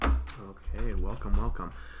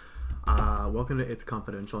welcome. Welcome to It's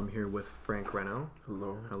Confidential. I'm here with Frank Reno.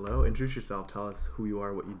 Hello. Introduce yourself. Tell us who you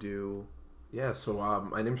are, what you do. Yeah, so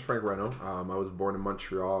my name's Frank Reno. I was born in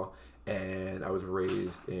Montreal, and I was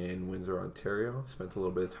raised in Windsor, Ontario. Spent a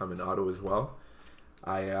little bit of time in Ottawa as well.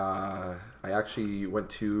 I actually went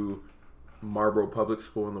to Marlborough Public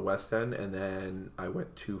School in the West End, and then I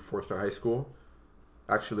went to Forster High School.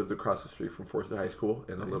 Actually lived across the street from Forster High School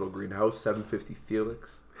in a little greenhouse, 750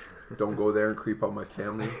 Felix. Don't go there and creep out my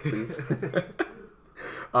family, please.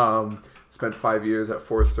 Spent 5 years at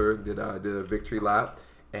Forster, did a victory lap,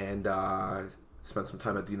 and spent some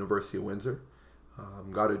time at the University of Windsor.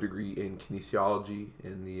 Got a degree in kinesiology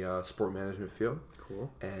in the sport management field. Cool.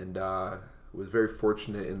 And was very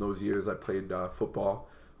fortunate in those years. I played football.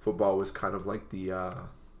 Football was kind of like the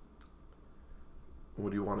what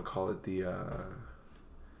do you want to call it?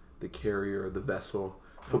 The carrier, the vessel.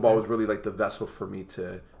 Football was really like the vessel for me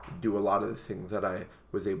to do a lot of the things that I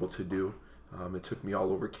was able to do. It took me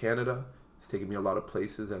all over Canada. It's taken me a lot of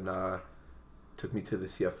places, and took me to the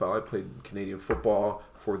CFL. I played Canadian football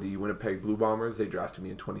for the Winnipeg Blue Bombers. They drafted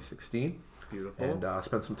me in 2016. Beautiful. And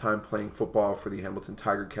spent some time playing football for the Hamilton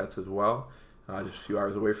Tiger Cats as well, just a few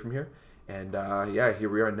hours away from here. And here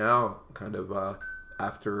we are now, kind of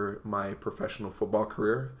after my professional football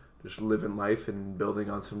career. Just living life and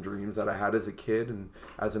building on some dreams that I had as a kid and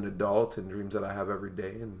as an adult, and dreams that I have every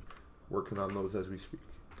day, and working on those as we speak.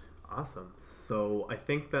 Awesome. So I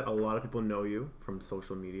think that a lot of people know you from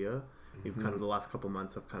social media. You've kind of the last couple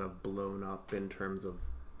months have kind of blown up in terms of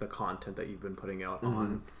the content that you've been putting out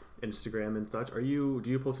on Instagram and such. Do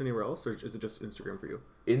you post anywhere else, or is it just Instagram for you?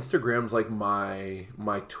 Instagram's like my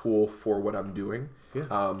tool for what I'm doing.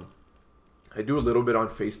 Yeah. I do a little bit on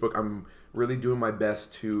Facebook. I'm really doing my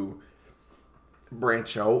best to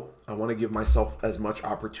branch out. I want to give myself as much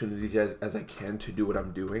opportunities as I can to do what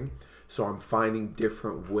I'm doing. So I'm finding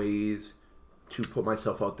different ways to put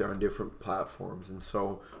myself out there on different platforms. And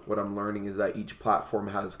so what I'm learning is that each platform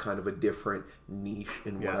has kind of a different niche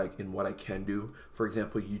in what I can do. For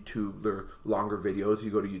example, YouTube, they're longer videos. You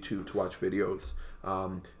go to YouTube to watch videos.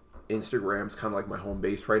 Instagram's kind of like my home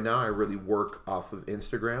base right now. I really work off of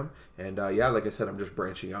Instagram. And like I said, I'm just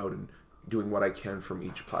branching out and doing what I can from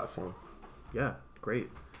each platform. Yeah, great.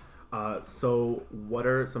 So what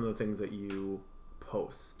are some of the things that you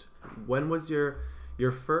post? When was your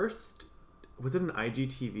first, was it an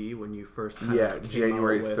IGTV when you first kind of came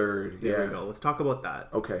January out with, 3rd. There we go. Let's talk about that.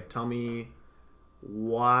 Okay. Tell me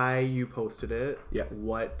why you posted it. Yeah.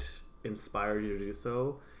 What inspired you to do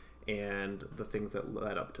so, and the things that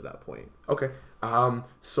led up to that point. Okay.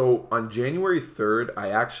 So on January 3rd,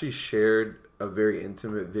 I actually shared a very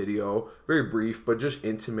intimate video, very brief, but just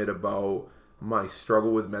intimate, about my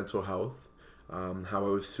struggle with mental health, how I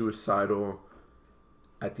was suicidal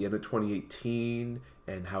at the end of 2018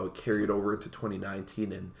 and how it carried over into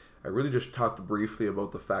 2019. And I really just talked briefly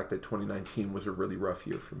about the fact that 2019 was a really rough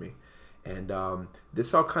year for me. And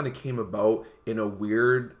this all kind of came about in a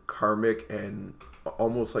weird, karmic, and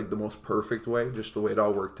almost like the most perfect way, just the way it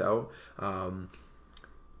all worked out.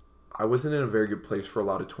 I wasn't in a very good place for a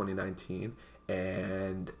lot of 2019,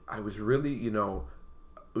 and I was really, it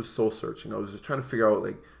was soul searching. I was just trying to figure out,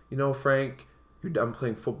 like, Frank, you're done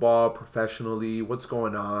playing football professionally. What's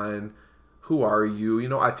going on? Who are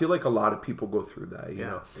you? I feel like a lot of people go through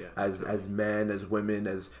that, as men, as women,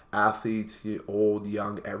 as athletes, old,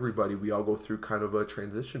 young, everybody, we all go through kind of a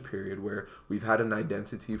transition period where we've had an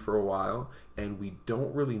identity for a while and we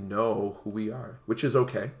don't really know who we are, which is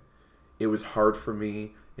okay. It was hard for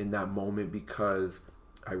me in that moment because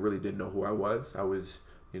I really didn't know who I was. I was,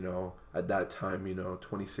 at that time,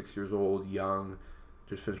 26 years old, young,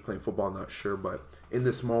 just finished playing football, not sure. But in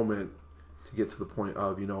this moment, to get to the point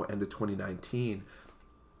of, end of 2019,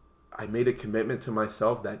 I made a commitment to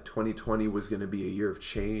myself that 2020 was going to be a year of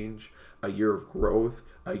change, a year of growth,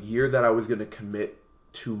 a year that I was going to commit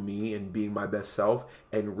to me and being my best self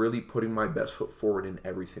and really putting my best foot forward in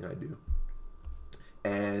everything I do.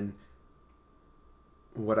 And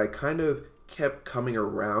what I kind of kept coming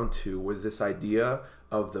around to was this idea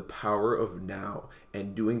of the power of now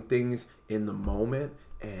and doing things in the moment.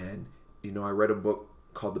 And, I read a book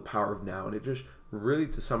called The Power of Now, and it just really,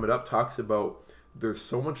 to sum it up, talks about there's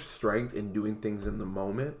so much strength in doing things in the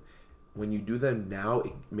moment. When you do them now,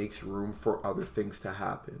 it makes room for other things to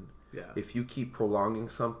happen. Yeah. If you keep prolonging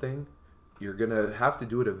something, you're going to have to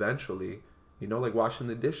do it eventually. Like washing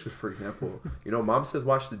the dishes, for example. Mom says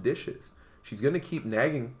wash the dishes. She's going to keep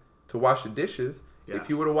nagging to wash the dishes. Yeah. If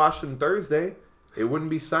you would have washed them Thursday, It wouldn't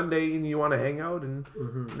be Sunday and you want to hang out and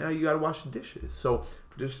now you got to wash the dishes. So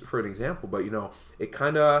just for an example, but it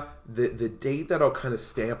kind of, the date that I'll kind of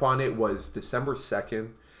stamp on it was December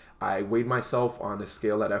 2nd. I weighed myself on a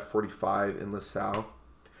scale at F45 in LaSalle,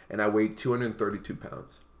 and I weighed 232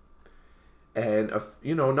 pounds. And,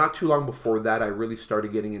 not too long before that, I really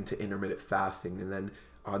started getting into intermittent fasting. And then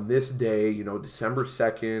on this day, December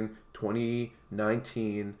 2nd,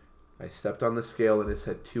 2019, I stepped on the scale and it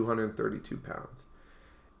said 232 pounds.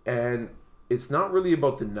 And it's not really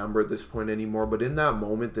about the number at this point anymore, but in that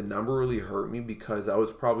moment, the number really hurt me because I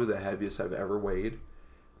was probably the heaviest I've ever weighed.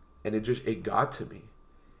 And it got to me.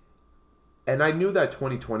 And I knew that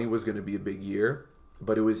 2020 was going to be a big year,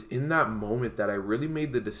 but it was in that moment that I really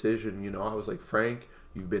made the decision. I was like, Frank,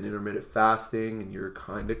 you've been intermittent fasting and you're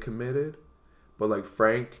kind of committed. But like,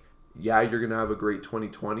 Frank, yeah, you're going to have a great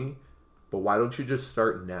 2020, but why don't you just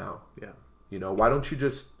start now? Yeah. Why don't you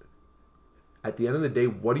just, at the end of the day,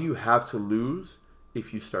 what do you have to lose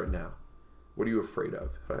if you start now? What are you afraid of?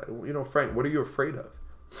 Frank, what are you afraid of?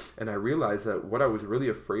 And I realized that what I was really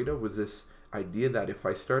afraid of was this idea that if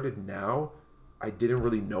I started now, I didn't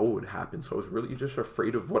really know what would happen. So I was really just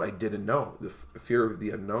afraid of what I didn't know, the fear of the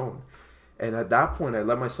unknown. And at that point, I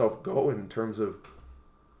let myself go in terms of,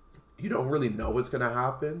 you don't really know what's going to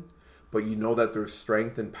happen, but you know that there's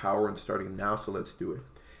strength and power in starting now, so let's do it.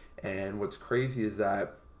 And what's crazy is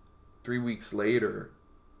that 3 weeks later,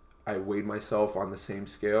 I weighed myself on the same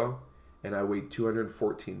scale, and I weighed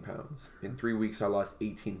 214 pounds. In 3 weeks, I lost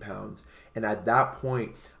 18 pounds. And at that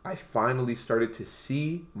point, I finally started to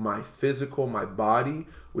see my body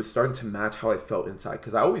was starting to match how I felt inside.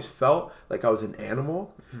 Because I always felt like I was an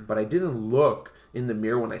animal, but I didn't look in the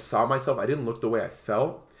mirror when I saw myself. I didn't look the way I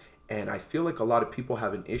felt. And I feel like a lot of people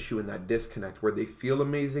have an issue in that disconnect where they feel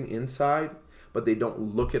amazing inside, but they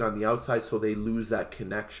don't look it on the outside, so they lose that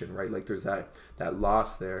connection, right? Like there's that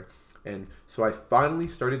loss there. And so I finally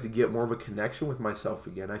started to get more of a connection with myself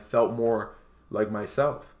again. I felt more like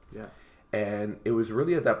myself. Yeah. And it was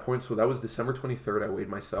really at that point, so that was December 23rd, I weighed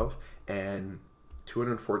myself, and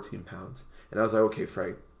 214 pounds. And I was like, okay,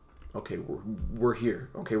 Frank, okay, we're here.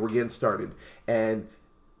 Okay, we're getting started. And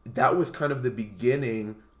that was kind of the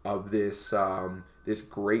beginning of this this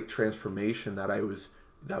great transformation that I was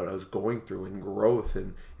going through in growth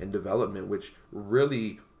and development, which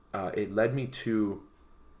really it led me to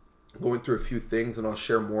going through a few things, and I'll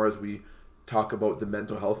share more as we talk about the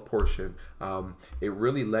mental health portion. It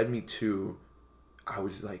really led me to, I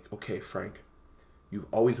was like, okay, Frank, you've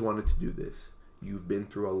always wanted to do this. You've been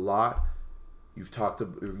through a lot. You talked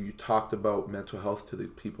about mental health to the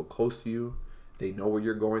people close to you. They know what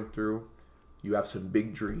you're going through. You have some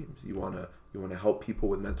big dreams. You want to help people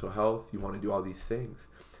with mental health. You want to do all these things.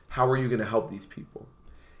 How are you going to help these people?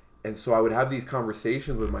 And so I would have these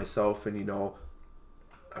conversations with myself, and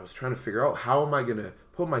I was trying to figure out, how am I going to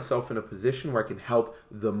put myself in a position where I can help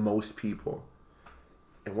the most people?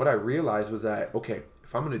 And what I realized was that, okay,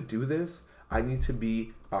 if I'm going to do this, I need to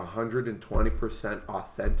be 120%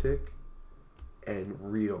 authentic and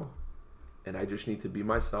real. And I just need to be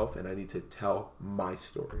myself, and I need to tell my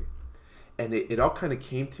story. And it all kind of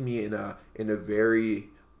came to me in a very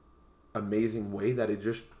amazing way that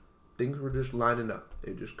things were just lining up.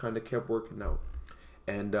 It just kind of kept working out.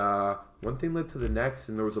 And one thing led to the next,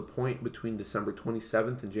 and there was a point between December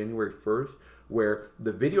 27th and January 1st where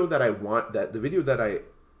the video that I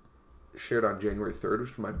shared on January 3rd, which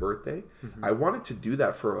was my birthday, I wanted to do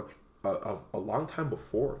that for a long time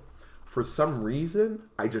before. For some reason,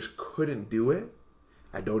 I just couldn't do it.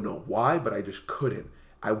 I don't know why, but I just couldn't.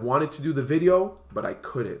 I wanted to do the video, but I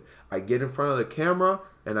couldn't. I'd get in front of the camera,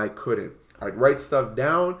 and I couldn't. I'd write stuff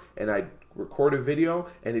down, and I'd record a video,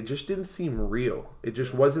 and it just didn't seem real. It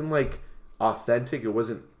just wasn't like authentic.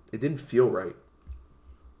 It didn't feel right.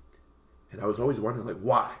 And I was always wondering, like,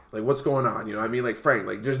 why? Like, what's going on? Like, Frank,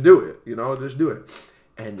 like, just do it. Just do it.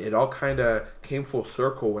 And it all kind of came full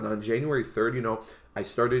circle when on January 3rd, I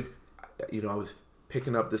started, I was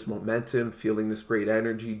picking up this momentum, feeling this great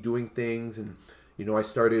energy, doing things, and I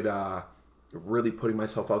started really putting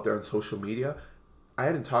myself out there on social media. I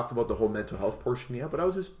hadn't talked about the whole mental health portion yet, but I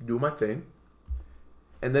was just doing my thing.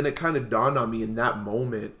 And then it kind of dawned on me in that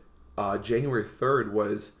moment, January 3rd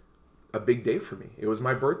was a big day for me. It was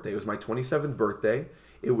my birthday. It was my 27th birthday.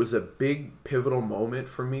 It was a big pivotal moment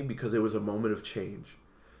for me because it was a moment of change.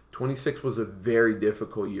 26 was a very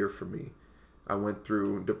difficult year for me. I went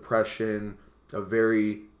through depression, a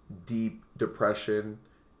very deep depression.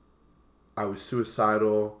 I was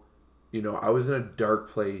suicidal. I was in a dark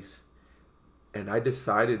place. And I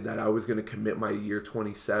decided that I was going to commit my year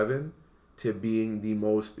 27 to being the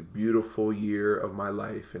most beautiful year of my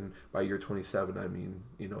life. And by year 27, I mean,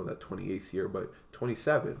 you know, that 28th year, but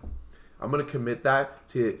 27. I'm going to commit that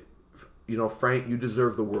to, you know, Frank, you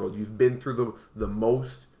deserve the world. You've been through the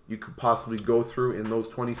most you could possibly go through in those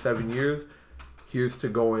 27 years. Here's to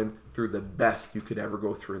going through the best you could ever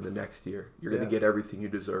go through in the next year. You're going to get everything you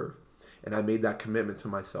deserve. And I made that commitment to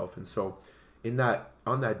myself. And so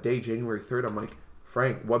on that day, January 3rd, I'm like,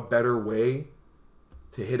 Frank, what better way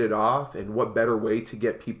to hit it off, and what better way to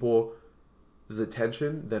get people's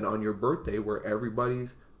attention than on your birthday, where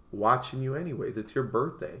everybody's watching you anyways. It's your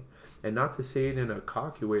birthday. And not to say it in a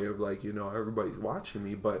cocky way of like, you know, everybody's watching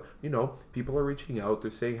me, but, you know, people are reaching out.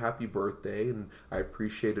 They're saying happy birthday, and I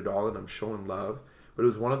appreciate it all, and I'm showing love. But it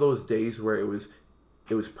was one of those days where it was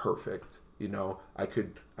perfect. You know, I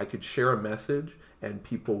could share a message and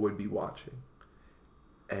people would be watching.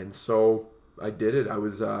 And so I did it. I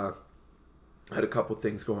was had a couple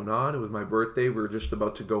things going on. It was my birthday. We were just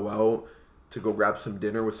about to go out to go grab some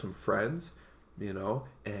dinner with some friends, you know,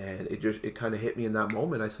 and it kind of hit me in that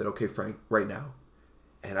moment. I said, okay, Frank, right now.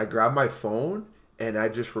 And I grabbed my phone and I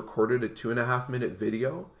just recorded a 2.5-minute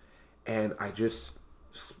video, and I just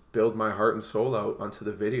spilled my heart and soul out onto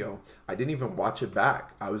the video. I didn't even watch it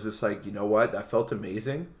back. I was just like, you know what? That felt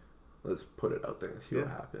amazing. Let's put it out there and see what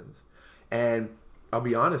happens. And I'll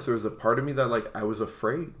be honest, there was a part of me that like I was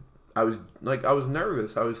afraid. I was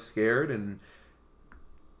nervous. I was scared, and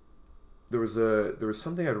there was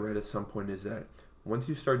something I'd read at some point, is that once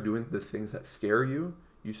you start doing the things that scare you,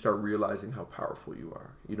 you start realizing how powerful you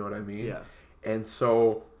are. You know what I mean? Yeah. And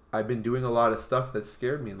so I've been doing a lot of stuff that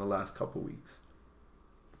scared me in the last couple weeks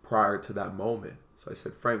prior to that moment. So I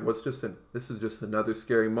said, Frank, this is just another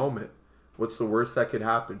scary moment. What's the worst that could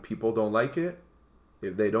happen? People don't like it.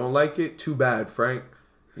 If they don't like it, too bad, Frank.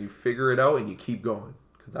 You figure it out and you keep going.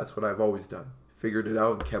 Because that's what I've always done. Figured it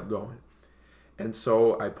out and kept going. And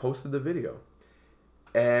so I posted the video.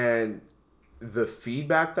 And the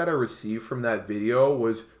feedback that I received from that video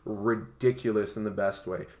was ridiculous in the best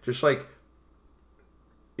way. Just like,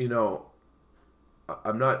 you know,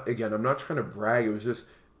 I'm not trying to brag. It was just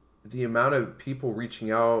the amount of people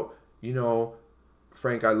reaching out, you know,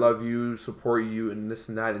 Frank, I love you, support you, and this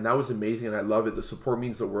and that. And that was amazing, and I love it. The support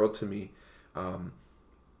means the world to me.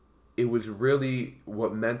 It was really,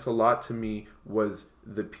 what meant a lot to me was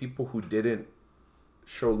the people who didn't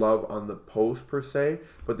show love on the post per se,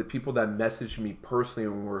 but the people that messaged me personally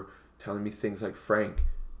and were telling me things like, Frank,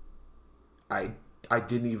 I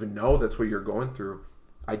didn't even know that's what you're going through.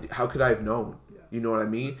 How could I have known? Yeah. You know what I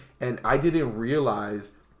mean? And I didn't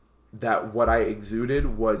realize that what I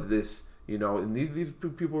exuded was this, you know, and these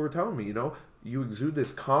people were telling me, you know, you exude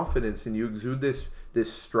this confidence and you exude this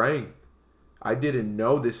strength. I didn't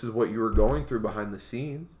know this is what you were going through behind the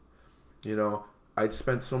scenes. You know, I'd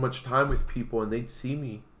spent so much time with people and they'd see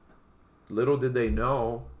me. Little did they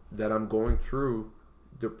know that I'm going through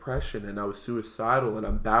depression and I was suicidal and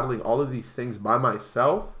I'm battling all of these things by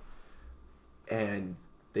myself, and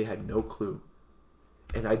they had no clue.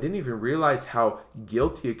 And I didn't even realize how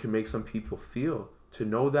guilty it can make some people feel to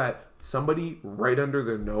know that somebody right under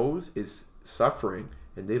their nose is suffering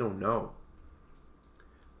and they don't know.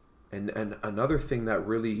 And another thing that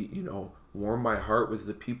really, you know, warmed my heart was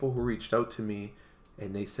the people who reached out to me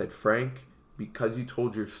and they said, Frank, because you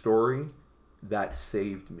told your story, that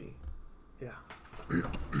saved me. Yeah.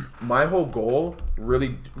 My whole goal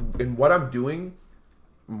really, in what I'm doing,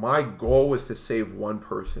 my goal was to save one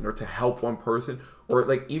person or to help one person, or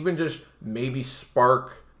like even just maybe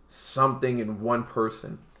spark something in one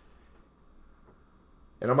person.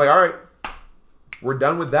 And I'm like, all right, we're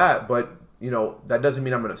done with that. But, you know, that doesn't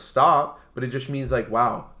mean I'm going to stop, but it just means like,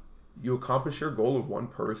 wow, you accomplish your goal of one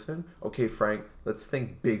person. Okay, Frank, let's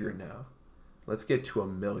think bigger now. Let's get to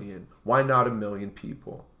 1 million. Why not 1 million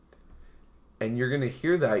people? And you're going to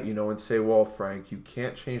hear that, you know, and say, well, Frank, you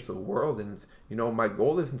can't change the world. And, it's, you know, my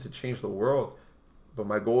goal isn't to change the world, but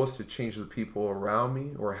my goal is to change the people around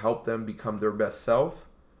me or help them become their best self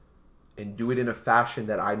and do it in a fashion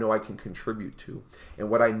that I know I can contribute to. And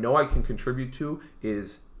what I know I can contribute to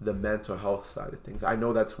is the mental health side of things. I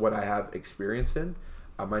know that's what I have experience in.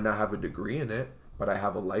 I might not have a degree in it, but I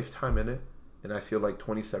have a lifetime in it. And I feel like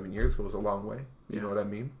 27 years goes a long way. You know what I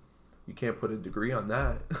mean? You can't put a degree on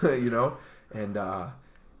that, you know? And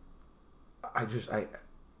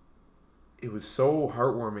it was so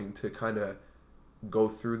heartwarming to kind of go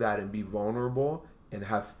through that and be vulnerable and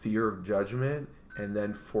have fear of judgment, and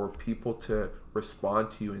then for people to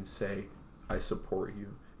respond to you and say, I support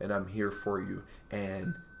you and I'm here for you.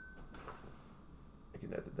 And I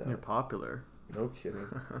can edit that. You're popular. No kidding.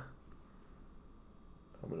 I'm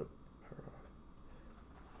gonna power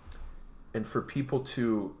off. And for people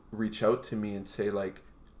to reach out to me and say, like,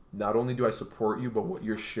 not only do I support you, but what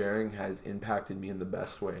you're sharing has impacted me in the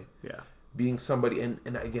best way. Yeah. Being somebody, and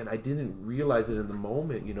again, I didn't realize it in the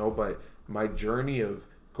moment, you know, but my journey of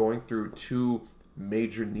going through 2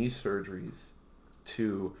 major knee surgeries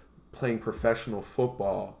to playing professional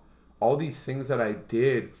football, all these things that I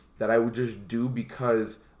did that I would just do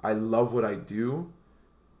because I love what I do,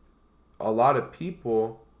 a lot of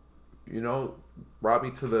people, you know, brought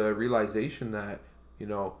me to the realization that, you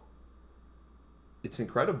know, it's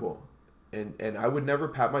incredible. And I would never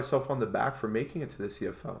pat myself on the back for making it to the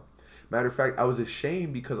CFL. Matter of fact, I was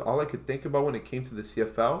ashamed because all I could think about when it came to the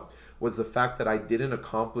CFL was the fact that I didn't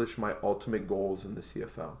accomplish my ultimate goals in the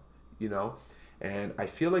CFL, you know? And I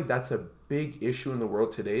feel like that's a big issue in the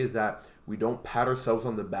world today, is that we don't pat ourselves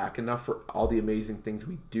on the back enough for all the amazing things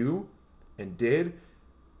we do and did.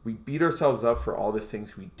 We beat ourselves up for all the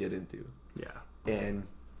things we didn't do. Yeah. And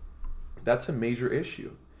that's a major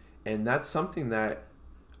issue. And that's something that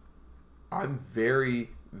I'm very,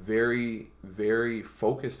 very, very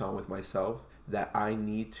focused on with myself, that I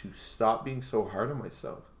need to stop being so hard on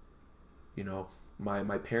myself. You know,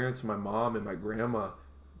 my parents, my mom and my grandma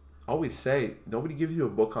always say, nobody gives you a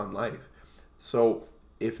book on life. So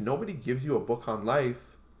if nobody gives you a book on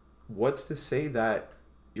life, what's to say that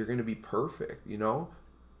you're going to be perfect, you know?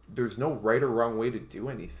 There's no right or wrong way to do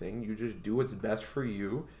anything. You just do what's best for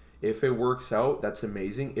you. If it works out, that's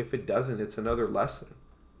amazing. If it doesn't, it's another lesson.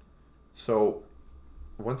 So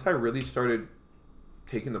once I really started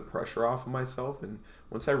taking the pressure off of myself, and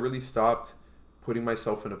once I really stopped putting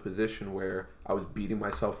myself in a position where I was beating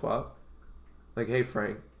myself up, like, hey,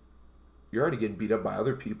 Frank, you're already getting beat up by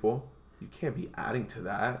other people. You can't be adding to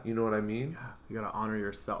that. You know what I mean? Yeah. You got to honor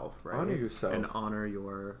yourself, right? Honor yourself. And honor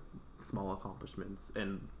your small accomplishments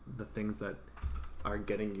and the things that are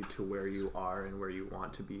getting you to where you are and where you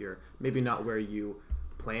want to be, or maybe not where you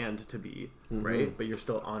planned to be, right? But you're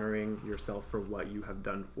still honoring yourself for what you have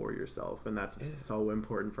done for yourself. And that's so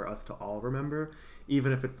important for us to all remember,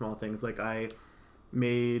 even if it's small things. Like I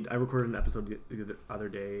recorded an episode the other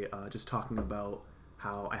day just talking about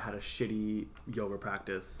how I had a shitty yoga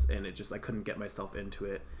practice and I couldn't get myself into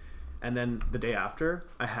it. And then the day after,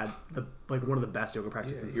 I had one of the best yoga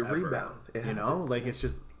practices your ever. Rebound. You know, like it's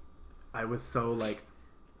just, I was so like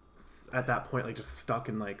at that point, like just stuck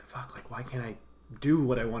in like, fuck, like why can't I do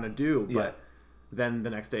what I want to do? But then the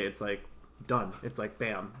next day, it's like done. It's like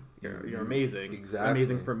bam, you're amazing. Exactly.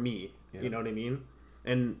 Amazing for me. Yeah. You know what I mean?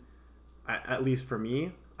 And at least for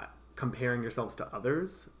me, comparing yourselves to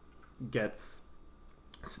others gets.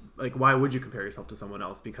 Like, why would you compare yourself to someone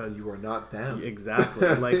else? Because you are not them. Exactly.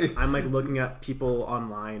 Like I'm like looking at people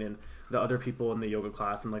online and the other people in the yoga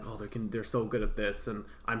class. I'm like, oh, they're so good at this, and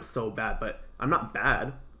I'm so bad. But I'm not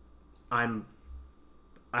bad. I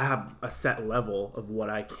have a set level of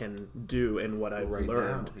what I can do and what I've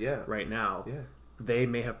learned right now. Yeah. They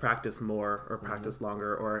may have practiced more or practiced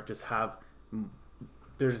longer, or just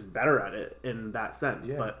they're just better at it in that sense.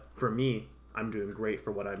 Yeah. But for me, I'm doing great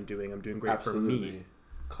for what I'm doing. I'm doing great for me.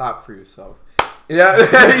 Clap for yourself. Yeah.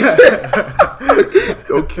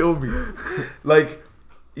 Don't kill me. Like,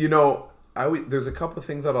 you know, there's a couple of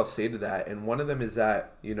things that I'll say to that. And one of them is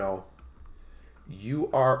that, you know, you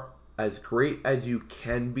are as great as you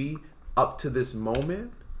can be up to this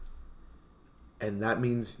moment. And that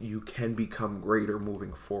means you can become greater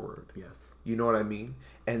moving forward. Yes. You know what I mean?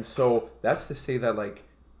 And so that's to say that, like,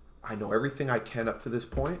 I know everything I can up to this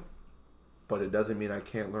point, but it doesn't mean I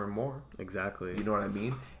can't learn more. Exactly. You know what I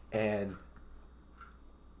mean? And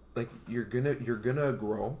like you're gonna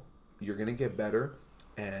grow, you're gonna get better,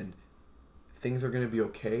 and things are gonna be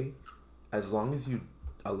okay as long as you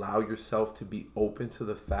allow yourself to be open to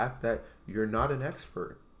the fact that you're not an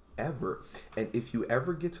expert ever. And if you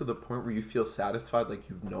ever get to the point where you feel satisfied, like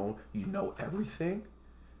you know everything,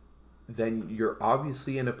 then you're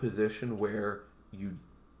obviously in a position where you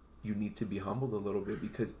need to be humbled a little bit,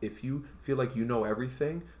 because if you feel like you know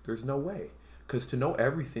everything, there's no way. Because to know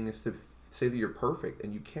everything is to say that you're perfect,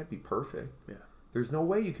 and you can't be perfect. Yeah. There's no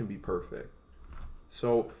way you can be perfect.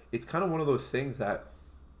 So it's kind of one of those things that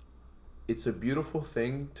it's a beautiful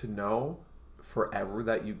thing to know forever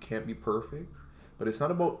that you can't be perfect, but it's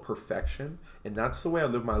not about perfection, and that's the way I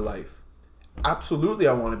live my life. Absolutely,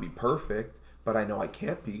 I want to be perfect, but I know I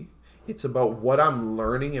can't be. It's about what I'm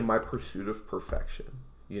learning in my pursuit of perfection.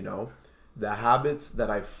 You know, the habits that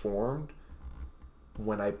I formed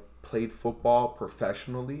when I played football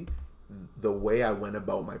professionally, the way I went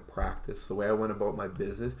about my practice, the way I went about my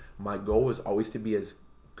business, my goal was always to be as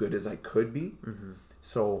good as I could be. Mm-hmm.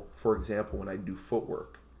 So, for example, when I do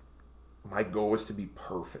footwork, my goal was to be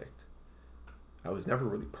perfect. I was never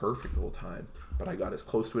really perfect the whole time, but I got as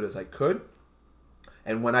close to it as I could.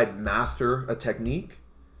 And when I'd master a technique,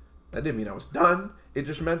 that didn't mean I was done. It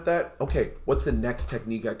just meant that, okay, what's the next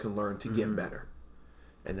technique I can learn to get better?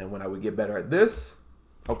 And then when I would get better at this,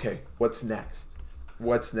 okay, what's next?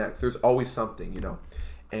 What's next? There's always something, you know.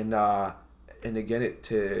 And again,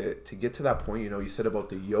 to get to that point, you know, you said about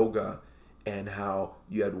the yoga and how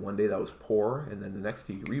you had one day that was poor and then the next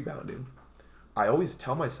day you rebounded. I always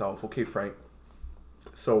tell myself, okay, Frank,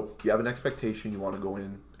 so you have an expectation, you want to go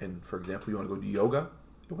in and, for example, you want to go do yoga.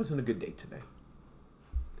 It wasn't a good day today.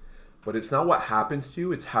 But it's not what happens to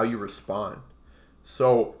you, it's how you respond.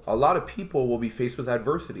 So a lot of people will be faced with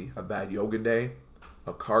adversity. A bad yoga day,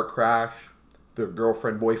 a car crash, their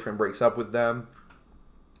girlfriend, boyfriend breaks up with them,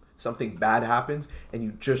 something bad happens, and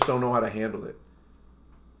you just don't know how to handle it.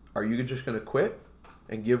 Are you just going to quit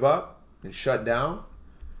and give up and shut down?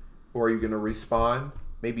 Or are you going to respond,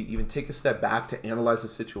 maybe even take a step back to analyze the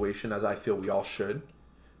situation, as I feel we all should,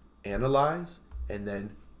 analyze, and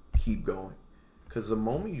then keep going? Because the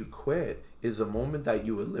moment you quit is the moment that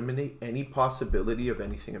you eliminate any possibility of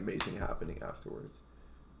anything amazing happening afterwards.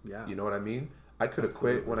 Yeah. You know what I mean? I could have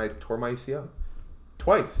quit when I tore my ACL.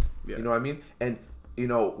 Twice. Yeah. You know what I mean? And, you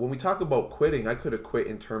know, when we talk about quitting, I could have quit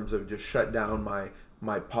in terms of just shut down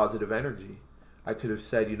my positive energy. I could have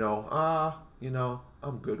said,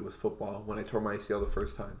 I'm good with football when I tore my ACL the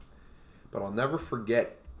first time. But I'll never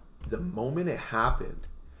forget the moment it happened.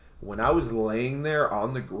 When I was laying there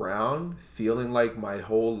on the ground, feeling like my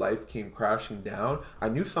whole life came crashing down, I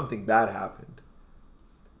knew something bad happened.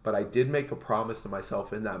 But I did make a promise to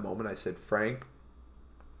myself in that moment. I said, Frank,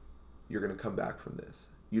 you're going to come back from this.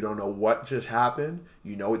 You don't know what just happened.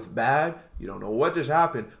 You know it's bad. You don't know what just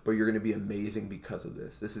happened, but you're going to be amazing because of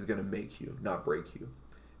this. This is going to make you, not break you.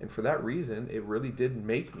 And for that reason, it really did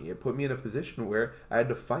make me. It put me in a position where I had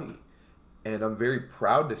to fight. And I'm very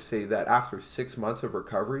proud to say that after 6 months of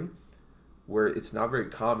recovery, where it's not very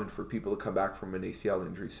common for people to come back from an ACL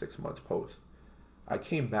injury 6 months post, I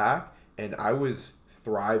came back and I was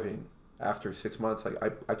thriving after 6 months. Like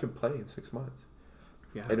I could play in 6 months.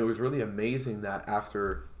 Yeah. And it was really amazing that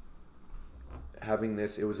after having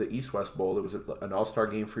this, it was the East-West Bowl. It was an all-star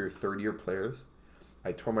game for your third-year players.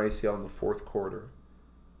 I tore my ACL in the fourth quarter.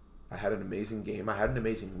 I had an amazing game. I had an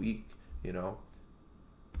amazing week, you know.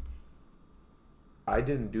 I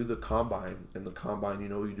didn't do the combine. In the combine, you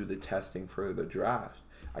know, you do the testing for the draft.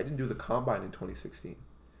 I didn't do the combine in 2016.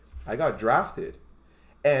 I got drafted.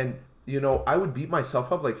 And, you know, I would beat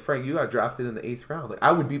myself up like, Frank, you got drafted in the 8th round. Like,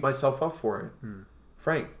 I would beat myself up for it.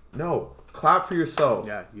 Frank, no. Clap for yourself.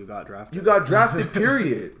 Yeah, you got drafted. You got drafted,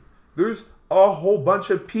 period. There's a whole bunch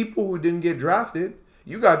of people who didn't get drafted.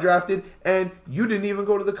 You got drafted, and you didn't even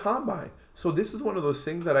go to the combine. So this is one of those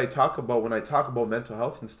things that I talk about when I talk about mental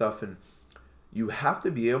health and stuff, and you have to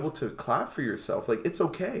be able to clap for yourself. Like, it's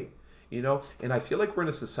okay, you know? And I feel like we're in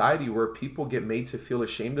a society where people get made to feel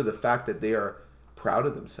ashamed of the fact that they are proud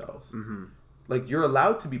of themselves. Mm-hmm. Like, you're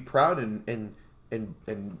allowed to be proud and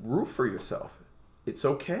root for yourself. It's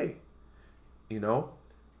okay, you know?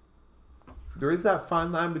 There is that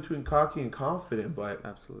fine line between cocky and confident, but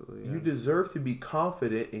absolutely, yeah. You deserve to be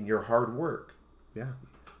confident in your hard work. Yeah.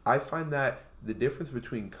 I find that the difference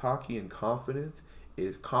between cocky and confidence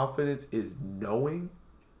is knowing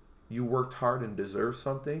you worked hard and deserve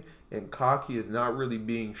something, and cocky is not really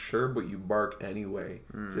being sure, but you bark anyway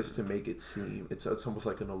just to make it seem. It's almost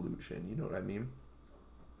like an illusion, you know what I mean?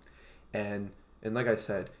 And like I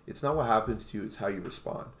said, it's not what happens to you, it's how you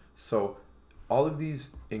respond. So all of these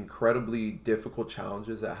incredibly difficult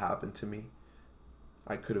challenges that happened to me,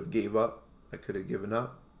 I could have gave up, I could have given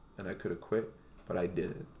up, and I could have quit, but I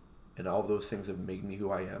didn't. And all those things have made me who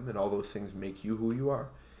I am, and all those things make you who you are.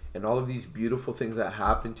 And all of these beautiful things that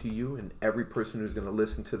happen to you, and every person who's going to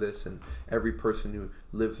listen to this, and every person who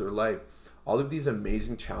lives their life, all of these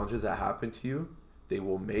amazing challenges that happen to you, they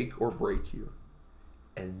will make or break you.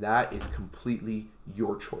 And that is completely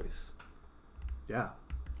your choice. Yeah.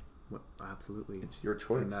 Absolutely. It's your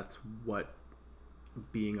choice. And that's what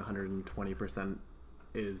being 120%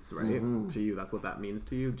 is, right? To you. That's what that means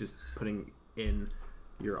to you. Just putting in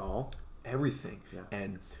your all. Everything. Yeah.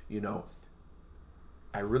 And, you know,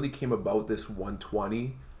 I really came about this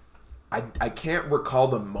 120. I can't recall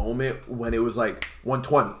the moment when it was like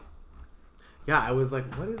 120. Yeah, I was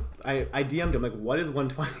like, what is... I DM'd him, like, what is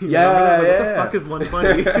 120? Yeah, I was like, what the fuck is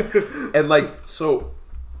 120? And, like, so...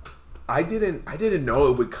 I didn't know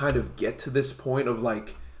it would kind of get to this point of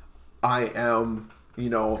like, I am, you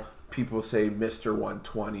know, people say Mr.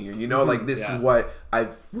 120, or, you know, like this is what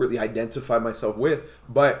I've really identified myself with.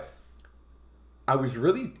 But I was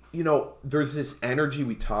really, there's this energy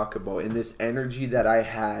we talk about, and this energy that I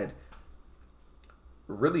had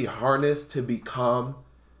really harnessed to become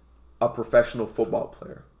a professional football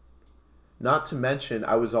player. Not to mention,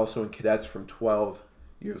 I was also in cadets from 12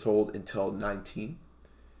 years old until 19.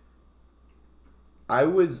 I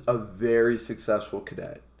was a very successful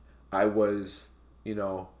cadet. I was,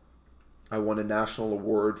 I won a national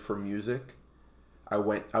award for music. I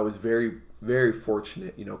was very, very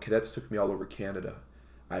fortunate. Cadets took me all over Canada.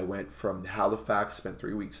 I went from Halifax, spent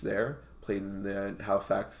 3 weeks there, played in the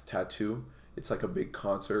Halifax Tattoo. It's like a big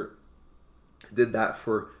concert. Did that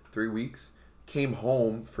for 3 weeks. Came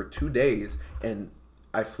home for 2 days, and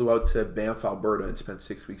I flew out to Banff, Alberta, and spent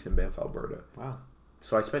 6 weeks in Banff, Alberta. Wow.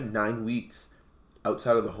 So I spent 9 weeks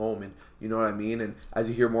outside of the home, and you know what I mean? And as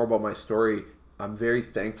you hear more about my story, I'm very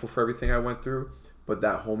thankful for everything I went through, but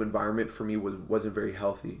that home environment for me wasn't very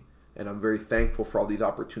healthy. And I'm very thankful for all these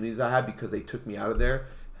opportunities I had because they took me out of there,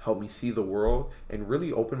 helped me see the world, and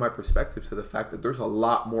really opened my perspective to the fact that there's a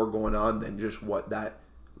lot more going on than just what that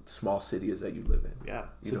small city is that you live in. Yeah.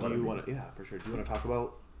 So do you want to? Yeah, for sure. Do you want to talk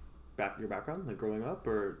about your background, like growing up,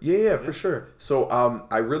 or? Yeah, for sure. So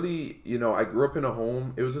I really, I grew up in a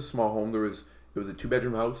home. It was a small home. It was a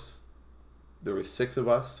 2-bedroom house. There was 6 of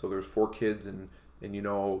us, so there was 4 kids, and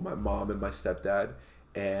my mom and my stepdad,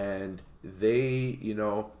 and they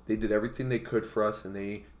did everything they could for us, and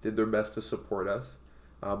they did their best to support us,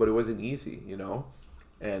 but it wasn't easy,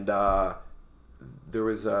 and there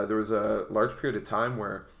was a large period of time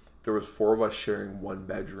where there was 4 of us sharing one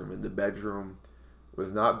bedroom, and the bedroom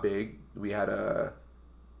was not big. We had a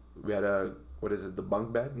what is it, the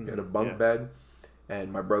bunk bed? We had a bunk bed,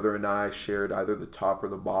 and my brother and I shared either the top or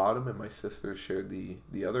the bottom, and my sister shared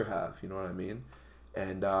the other half. You know what I mean?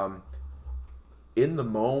 And in the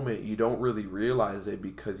moment, you don't really realize it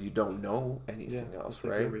because you don't know anything else,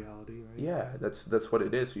 right? Like reality, right? Yeah, that's what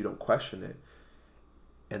it is. So you don't question it.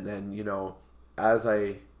 And then as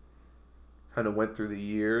I kind of went through the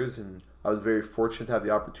years, and I was very fortunate to have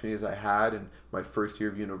the opportunities I had. In my first year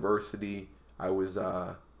of university, I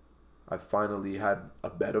finally had a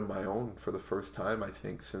bed of my own for the first time, I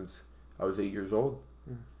think, since I was 8 years old.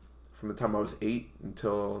 From the time I was 8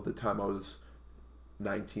 until the time I was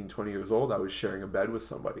 19, 20 years old, I was sharing a bed with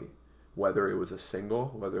somebody. Whether it was a single,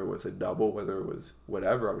 whether it was a double, whether it was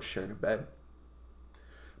whatever, I was sharing a bed.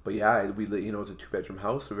 But yeah, it was a 2-bedroom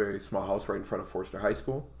house, a very small house right in front of Forster High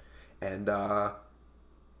School. And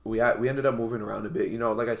we ended up moving around a bit.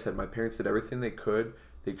 Like I said, my parents did everything they could.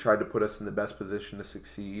 They tried to put us in the best position to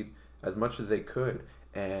succeed as much as they could.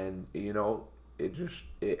 And,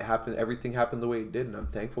 it happened. Everything happened the way it did. And I'm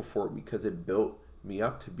thankful for it because it built me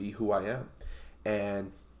up to be who I am.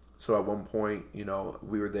 And so at one point, we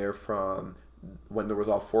were there from when there was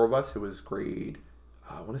all 4 of us. It was grade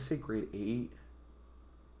 8.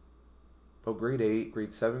 About grade 8,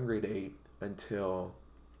 grade 7, grade 8 until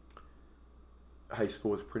high school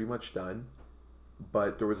was pretty much done.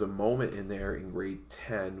 But there was a moment in there in grade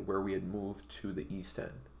 10 where we had moved to the East End.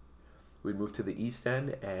 We'd moved to the East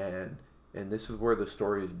End, and this is where the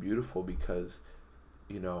story is beautiful because,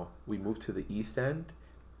 we moved to the East End,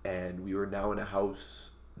 and we were now in a house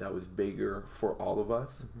that was bigger for all of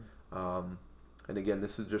us. And again,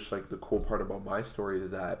 this is just like the cool part about my story is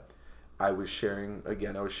that I was sharing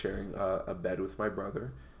a bed with my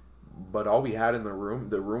brother, but all we had in the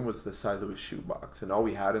room was the size of a shoebox, and all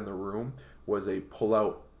we had in the room was a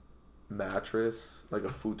pull-out mattress, like a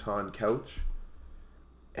futon couch,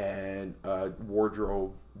 and a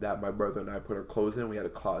wardrobe that my brother and I put our clothes in. We had a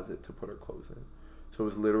closet to put our clothes in. So it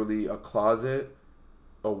was literally a closet,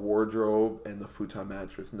 a wardrobe, and the futon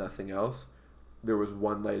mattress, nothing else. There was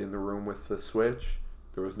one light in the room with the switch.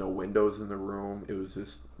 There was no windows in the room. It was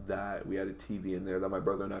just that we had a TV in there that my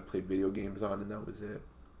brother and I played video games on, and that was it.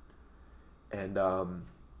 And,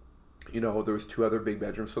 there was 2 other big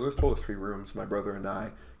bedrooms. So there's total 3 rooms. My brother and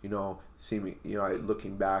I,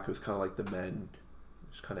 looking back, it was kind of like the men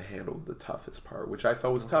just kind of handled the toughest part, which I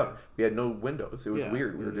felt was tough. We had no windows. It was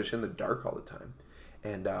weird. We were just in the dark all the time.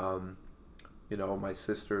 And, my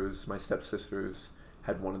stepsisters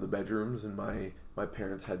had one of the bedrooms, and my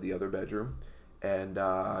parents had the other bedroom. And,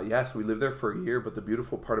 so we lived there for a year. But the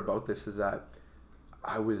beautiful part about this is that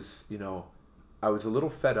I was a little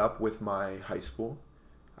fed up with my high school.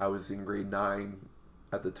 I was in grade 9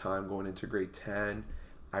 at the time, going into grade 10.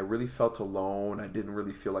 I really felt alone. I didn't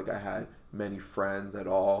really feel like I had many friends at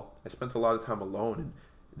all. I spent a lot of time alone, and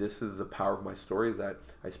this is the power of my story, is that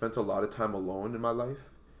I spent a lot of time alone in my life.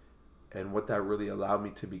 And what that really allowed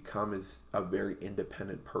me to become is a very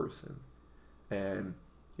independent person. And,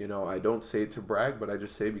 I don't say it to brag, but I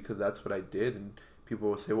just say it because that's what I did. And people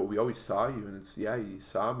will say, well, we always saw you. And it's, yeah, you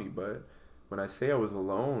saw me. But when I say I was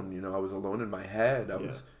alone, I was alone in my head. I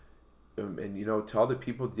was, and, to all the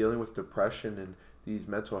people dealing with depression and these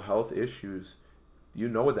mental health issues, you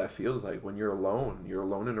know what that feels like when you're alone. You're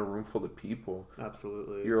alone in a room full of people.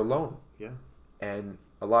 Absolutely. You're alone. Yeah. And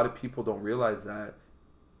a lot of people don't realize that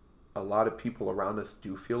a lot of people around us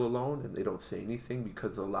do feel alone, and they don't say anything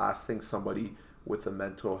because the last thing somebody with a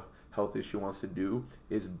mental health issue wants to do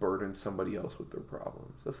is burden somebody else with their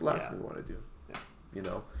problems. That's the last thing we want to do.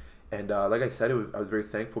 Yeah. And like I said, I was very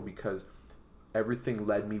thankful because everything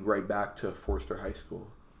led me right back to Forster High School.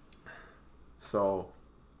 So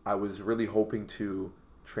I was really hoping to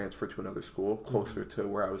transfer to another school closer to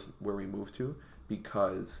where we moved to,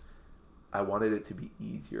 because I wanted it to be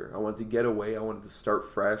easier. I wanted to get away. I wanted to start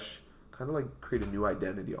fresh, kind of like create a new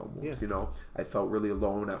identity almost. Yeah. I felt really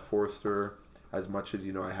alone at Forster. As much as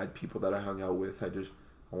I had people that I hung out with, I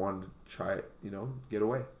wanted to try it. Get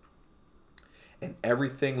away. And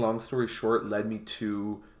everything, long story short, led me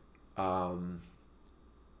to going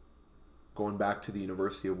back to the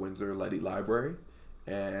University of Windsor Leddy Library,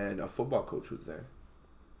 and a football coach was there.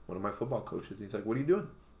 One of my football coaches. He's like, "What are you doing?"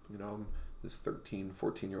 I'm this 13,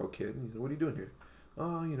 14-year-old kid. And he's like, "What are you doing here?"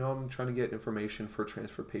 "Oh, I'm trying to get information for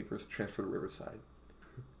transfer papers, transfer to Riverside."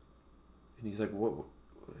 And he's like, "What?"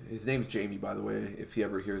 His name's Jamie, by the way. If he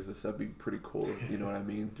ever hears this, that'd be pretty cool. You know what I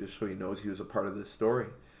mean? Just so he knows he was a part of this story.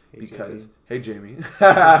 Hey, Jamie.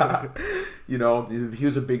 He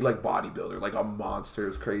was a big bodybuilder, like a monster. It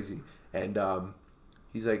was crazy. And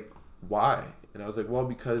he's like, "Why?" And I was like, "Well,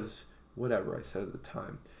 because whatever," I said at the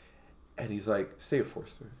time. And he's like, "Stay at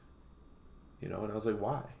Forster." And I was like,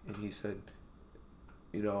 "Why?" And he said,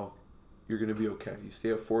 "You're going to be okay. You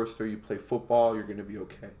stay at Forster, you play football, you're going to be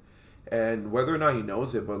okay." And whether or not he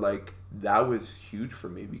knows it, but that was huge for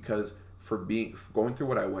me, because for going through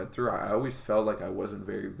what I went through, I always felt like I wasn't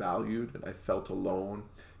very valued, and I felt alone,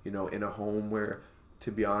 in a home where,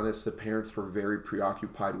 to be honest, the parents were very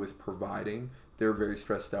preoccupied with providing. They were very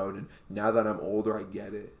stressed out, and now that I'm older, I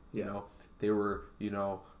get it. They were,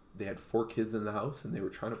 they had 4 kids in the house, and they were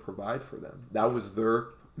trying to provide for them. That was their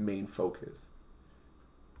main focus.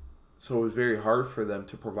 So it was very hard for them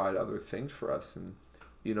to provide other things for us, and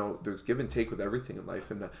there's give and take with everything in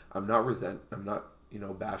life, and I'm not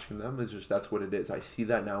bashing them. It's just, that's what it is. I see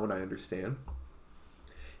that now and I understand.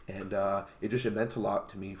 And it meant a lot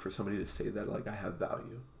to me for somebody to say that, I have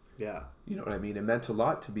value. Yeah. You know what I mean? It meant a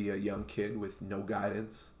lot to be a young kid with no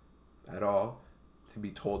guidance at all, to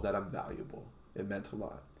be told that I'm valuable. It meant a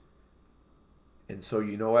lot. And so,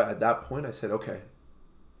 at that point I said, okay,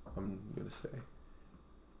 I'm going to stay.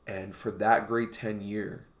 And for that grade 10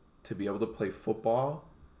 year, to be able to play football,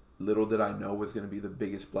 little did I know was going to be the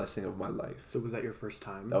biggest blessing of my life. So was that your first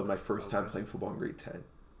time? That was my first time playing football in grade 10.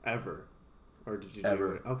 Ever? Or did you Ever.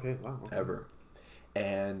 do it? Okay, wow. Okay. Ever.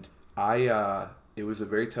 And it was a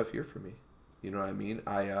very tough year for me. You know what I mean?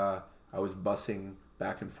 I was busing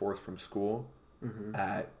back and forth from school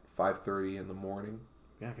at 5:30 in the morning.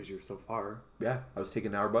 Yeah, because you're so far. Yeah, I was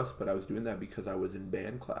taking an hour bus, but I was doing that because I was in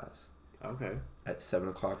band class. Okay. At 7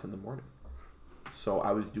 o'clock in the morning. So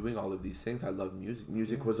I was doing all of these things. I loved music.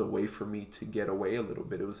 Music was a way for me to get away a little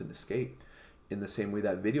bit. It was an escape. In the same way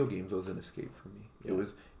that video games was an escape for me. Yeah.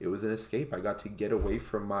 It was an escape. I got to get away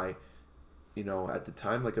from my, at the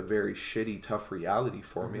time, a very shitty, tough reality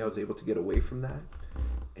for me. I was able to get away from that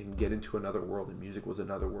and get into another world. And music was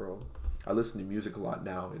another world. I listen to music a lot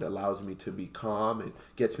now. It allows me to be calm. It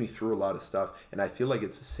gets me through a lot of stuff. And I feel like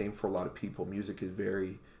it's the same for a lot of people. Music is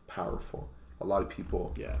very powerful. A lot of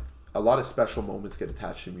people... Yeah. A lot of special moments get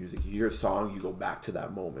attached to music. You hear a song, you go back to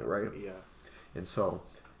that moment, right? Yeah. And so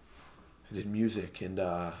I did music, and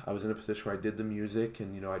I was in a position where I did the music,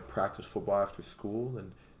 and I'd practice football after school,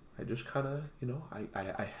 and I just kind of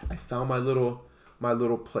I found my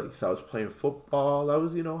little place. I was playing football. I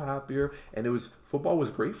was happier, and football was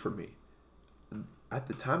great for me. At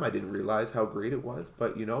the time, I didn't realize how great it was,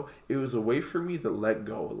 but it was a way for me to let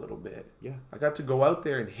go a little bit. Yeah. I got to go out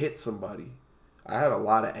there and hit somebody. I had a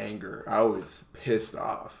lot of anger. I was pissed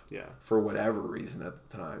off. Yeah. For whatever reason at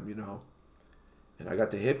the time, And I got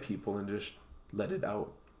to hit people and just let it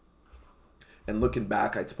out. And looking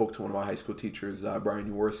back, I spoke to one of my high school teachers,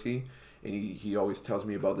 Brian Jaworski, and he always tells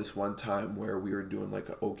me about this one time where we were doing an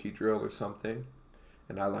Okie drill or something.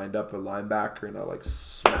 And I lined up a linebacker and I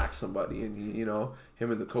smacked somebody. And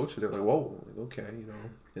him and the coach, they're like, "Whoa, okay,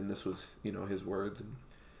 And this was, his words. And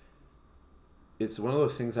it's one of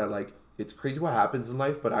those things that it's crazy what happens in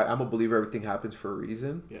life, but I'm a believer everything happens for a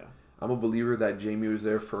reason. Yeah. I'm a believer that Jamie was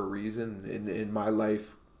there for a reason. In my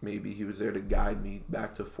life, maybe he was there to guide me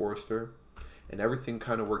back to Forster. And everything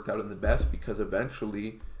kind of worked out in the best because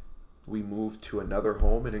eventually we moved to another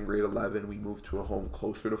home, and in grade 11 we moved to a home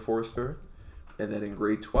closer to Forster. And then in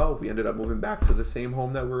grade 12 we ended up moving back to the same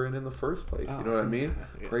home that we're in the first place. You know what I mean?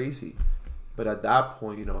 Yeah. Crazy. But at that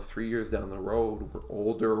point, 3 years down the road, we're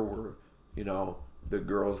older, the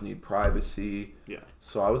girls need privacy. Yeah.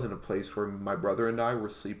 So I was in a place where my brother and I were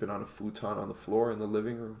sleeping on a futon on the floor in the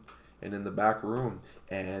living room and in the back room.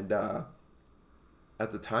 And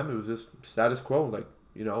at the time, it was just status quo. Like,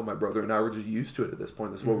 my brother and I were just used to it at this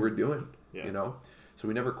point. This is what we're doing, So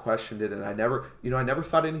we never questioned it. And I never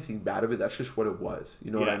thought anything bad of it. That's just what it was.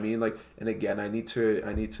 You know what I mean? Like, and again, I need to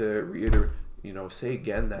reiterate, say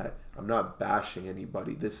again that I'm not bashing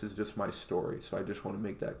anybody. This is just my story. So I just want to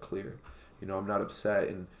make that clear. I'm not upset,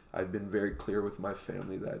 and I've been very clear with my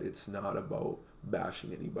family that it's not about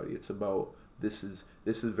bashing anybody. It's about this is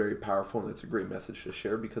very powerful, and it's a great message to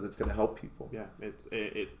share because it's going to help people. Yeah, it's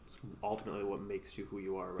ultimately what makes you who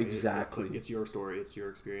you are, right? Exactly. It's your story, it's your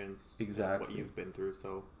experience, exactly what you've been through,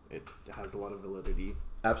 so it has a lot of validity.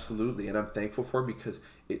 Absolutely, and I'm thankful for it because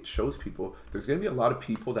it shows people. There's going to be a lot of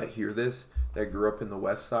people that hear this that grew up in the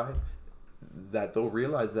West Side, that they'll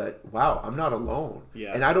realize that, wow, I'm not alone.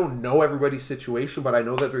 Yeah. And I don't know everybody's situation, but I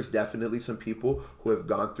know that there's definitely some people who have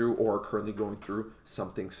gone through or are currently going through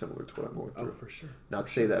something similar to what I'm going through. Oh, for sure. Not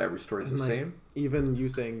to say that every story is the same. Even you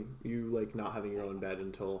saying you not having your own bed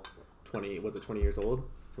until 20 years old?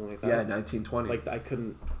 Something like that? Yeah, 19, 20. Like, I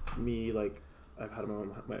couldn't, I've had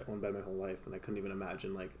my own bed my whole life, and I couldn't even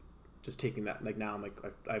imagine, just taking that, now I'm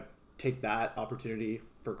I take that opportunity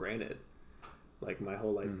for granted. Like, my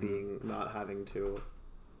whole life being not having to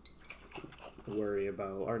worry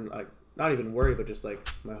about, or not even worry, but just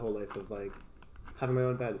my whole life of having my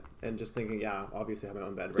own bed and just thinking, obviously I have my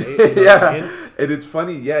own bed, right? Yeah. And it's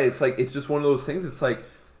funny. Yeah. It's it's just one of those things. It's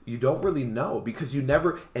you don't really know because you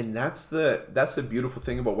never, and that's the beautiful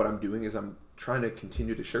thing about what I'm doing is I'm trying to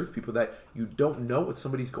continue to share with people that you don't know what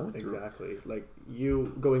somebody's going through. Exactly. Like,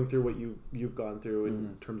 you going through what you've gone through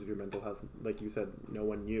in terms of your mental health, like you said, no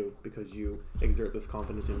one knew because you exert this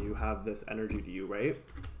confidence and you have this energy to you, right?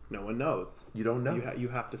 No one knows. You don't know. You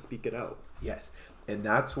have to speak it out. Yes. And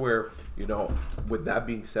that's where, with that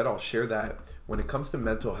being said, I'll share that when it comes to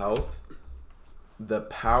mental health, the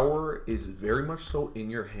power is very much so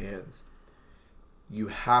in your hands. You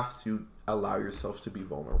have to allow yourself to be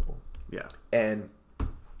vulnerable. Yeah. And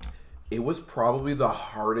it was probably the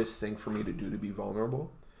hardest thing for me to do, to be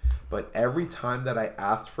vulnerable. But every time that I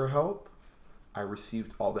asked for help, I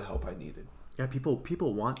received all the help I needed. Yeah, people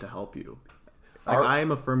want to help you. I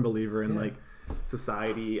am a firm believer in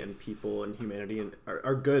society and people and humanity and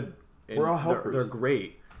are good. And we're all helpers. They're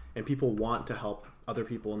great, and people want to help other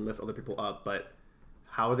people and lift other people up. But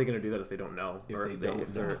how are they going to do that if they don't know,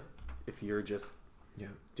 if you're just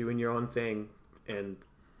doing your own thing? And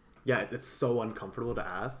it's so uncomfortable to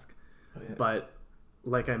ask. Oh, yeah. But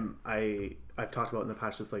I've talked about in the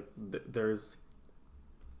past, just there's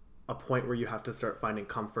a point where you have to start finding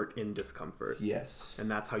comfort in discomfort. Yes.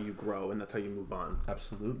 And that's how you grow, and that's how you move on.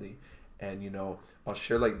 Absolutely. And, I'll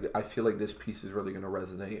share, I feel like this piece is really going to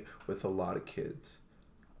resonate with a lot of kids.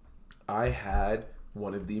 I had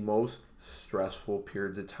one of the most stressful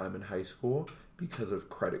periods of time in high school because of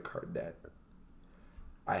credit card debt.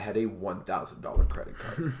 I had a $1,000 credit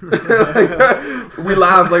card. We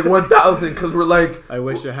laugh $1,000 because we're I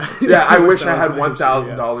wish I had. Yeah, I wish I had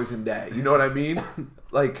 $1,000 in debt. You know what I mean?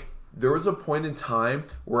 There was a point in time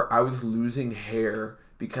where I was losing hair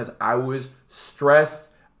because I was stressed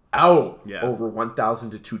out over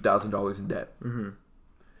 $1,000 to $2,000 in debt. Mm-hmm.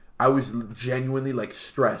 I was genuinely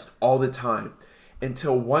stressed all the time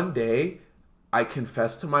until one day I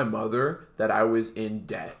confessed to my mother that I was in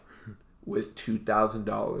debt with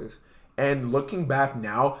 $2,000. And looking back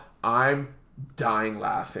now, I'm dying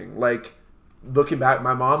laughing. Looking back,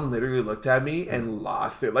 my mom literally looked at me and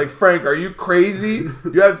lost it. Frank, are you crazy?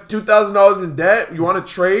 You have $2,000 in debt? You want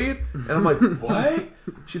to trade? And I'm like, what?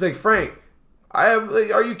 She's like, Frank, I have,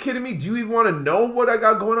 are you kidding me? Do you even want to know what I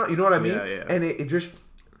got going on? You know what I mean? Yeah. And it just,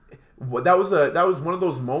 that was one of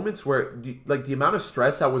those moments where the amount of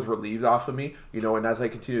stress that was relieved off of me, and as I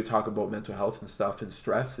continue to talk about mental health and stuff and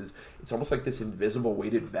stress, it's almost like this invisible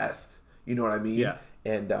weighted vest. You know what I mean? Yeah.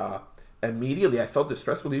 And immediately I felt the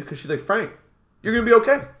stress relief because she's like, Frank, you're going to be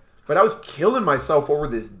okay. But I was killing myself over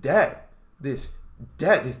this damn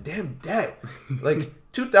debt.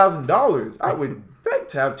 $2,000. I would beg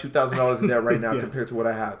to have $2,000 in debt right now compared to what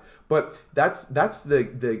I have. But that's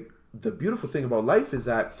the beautiful thing about life is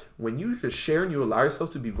that when you just share and you allow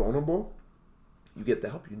yourself to be vulnerable, you get the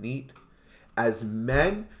help you need. As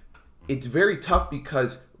men, it's very tough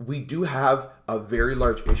because we do have a very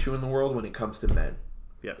large issue in the world when it comes to men.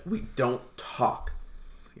 Yes. We don't talk.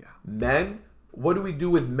 Yeah. Men, what do we do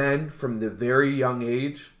with men from the very young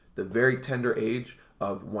age, the very tender age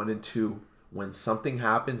of 1 and 2, when something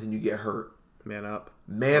happens and you get hurt? Man up.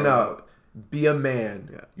 Man up. Be a man.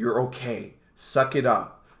 Yeah. You're okay. Suck it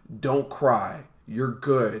up. Don't cry. You're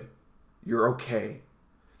good. You're okay.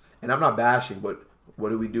 And I'm not bashing, but what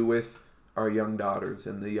do we do with our young daughters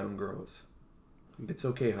and the young girls? It's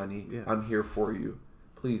okay, honey. Yeah. I'm here for you.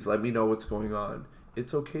 Please let me know what's going on.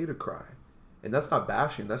 It's okay to cry. And that's not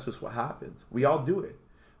bashing. That's just what happens. We all do it.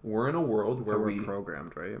 We're in a world where we're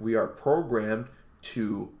programmed, right? We are programmed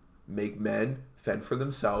to make men fend for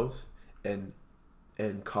themselves and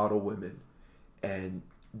coddle women. And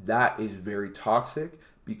that is very toxic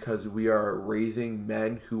because we are raising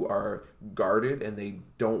men who are guarded and they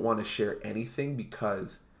don't want to share anything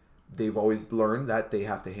because they've always learned that they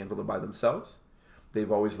have to handle it by themselves.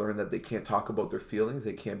 They've always learned that they can't talk about their feelings.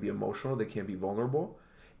 They can't be emotional. They can't be vulnerable.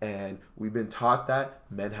 And we've been taught that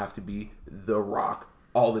men have to be the rock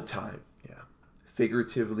all the time. Yeah.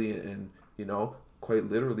 Figuratively and, quite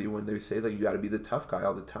literally when they say that you got to be the tough guy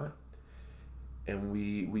all the time. And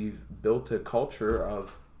we've built a culture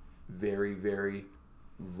of very, very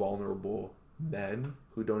vulnerable men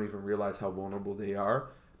who don't even realize how vulnerable they are.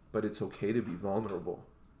 But it's okay to be vulnerable,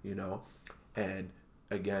 And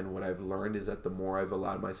again, what I've learned is that the more I've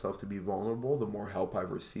allowed myself to be vulnerable, the more help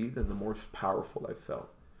I've received and the more powerful I've felt.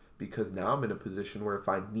 Because now I'm in a position where if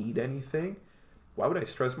I need anything, why would I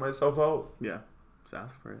stress myself out? Yeah. Just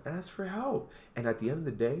ask for it. Ask for help. And at the end of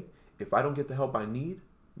the day, if I don't get the help I need,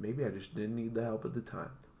 maybe I just didn't need the help at the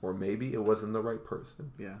time. Or maybe it wasn't the right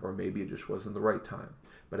person. Yeah. Or maybe it just wasn't the right time.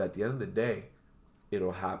 But at the end of the day,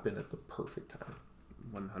 it'll happen at the perfect time.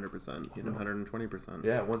 100%. 120%.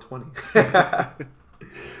 Yeah, 120.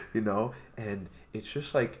 And it's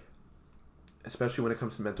just like, especially when it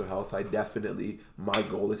comes to mental health, my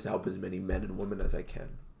goal is to help as many men and women as I can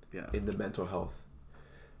in the mental health.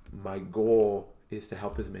 My goal is to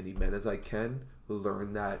help as many men as I can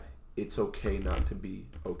learn that it's okay not to be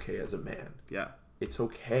okay as a man. Yeah. It's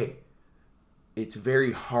okay. It's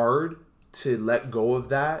very hard to let go of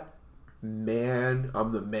that. Man,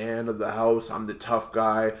 I'm the man of the house. I'm the tough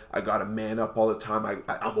guy. I got to man up all the time.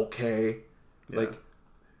 I'm okay. Yeah. Like,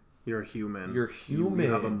 you're a human. You're human.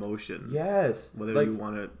 You have emotions. Yes. Whether you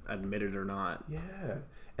want to admit it or not. Yeah.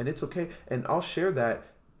 And it's okay. And I'll share that.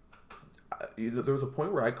 There was a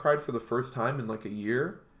point where I cried for the first time in like a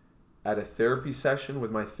year at a therapy session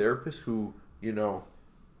with my therapist who, it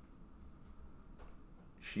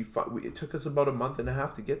took us about a month and a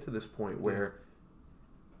half to get to this point where,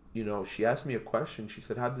 she asked me a question. She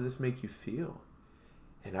said, "How did this make you feel?"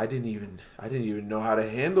 And I didn't even know how to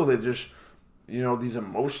handle it. Just, these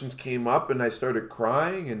emotions came up and I started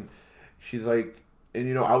crying and she's like,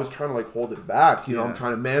 and I was trying to like hold it back, I'm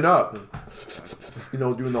trying to man up,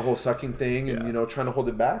 doing the whole sucking thing and, trying to hold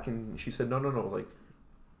it back. And she said, no, like,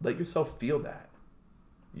 let yourself feel that.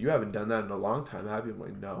 You haven't done that in a long time, have you? I'm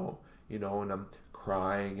like, no, and I'm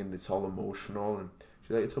crying and it's all emotional. And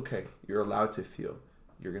she's like, it's okay. You're allowed to feel.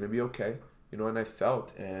 You're going to be okay. And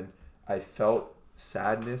I felt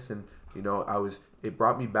sadness and, it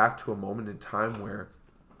brought me back to a moment in time where,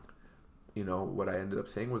 what I ended up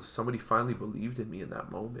saying was somebody finally believed in me in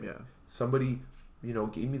that moment. Yeah. Somebody,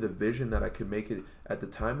 gave me the vision that I could make it. At the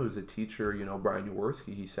time, it was a teacher, Brian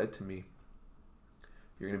Jaworski. He said to me,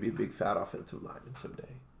 "You're going to be a big fat offensive lineman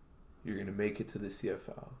someday. You're going to make it to the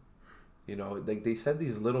CFL." Like they said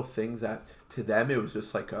these little things that to them it was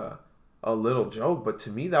just like a little joke, but to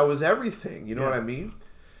me that was everything. You know what I mean?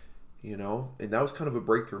 And that was kind of a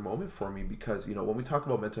breakthrough moment for me because, when we talk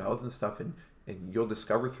about mental health and stuff and you'll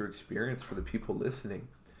discover through experience for the people listening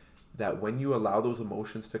that when you allow those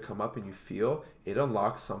emotions to come up and you feel, it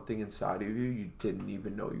unlocks something inside of you didn't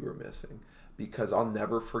even know you were missing. Because I'll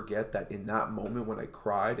never forget that in that moment when I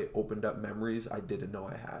cried, it opened up memories I didn't know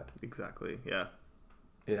I had. Exactly, yeah.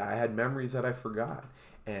 I had memories that I forgot.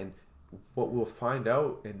 And what we'll find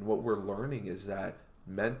out and what we're learning is that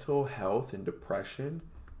mental health and depression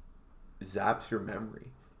zaps your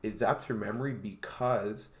memory. It zaps your memory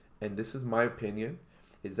because, and this is my opinion,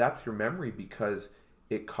 it zaps your memory because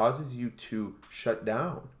it causes you to shut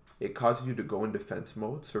down. It causes you to go in defense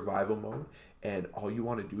mode, survival mode, and all you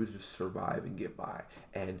want to do is just survive and get by.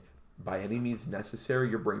 And by any means necessary,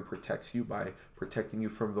 your brain protects you by protecting you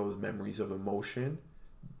from those memories of emotion,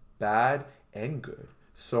 bad and good.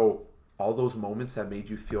 So all those moments that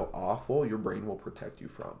made you feel awful, your brain will protect you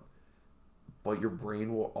from. But your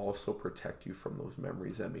brain will also protect you from those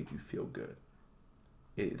memories that made you feel good.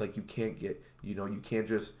 Like you can't get, you can't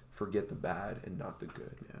just forget the bad and not the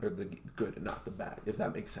good, or the good and not the bad, if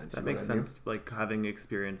that makes sense. That makes sense. Like having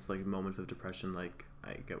experienced like moments of depression, like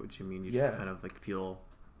I get what you mean. You just kind of like feel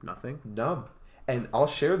nothing, numb. And I'll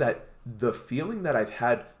share that the feeling that I've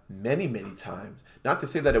had many, many times, not to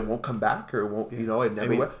say that it won't come back or it won't, it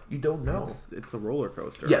never will. You don't know. It's a roller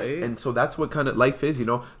coaster, yes, right? And so that's what kind of life is,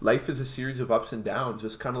 Life is a series of ups and downs,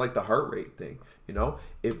 just kind of like the heart rate thing,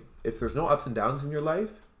 If there's no ups and downs in your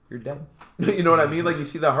life, you're dead. You know what I mean? Like you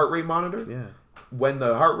see the heart rate monitor? Yeah. When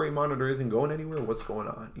the heart rate monitor isn't going anywhere, what's going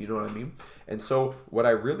on? You know what I mean? And so what I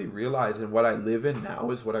really realize and what I live in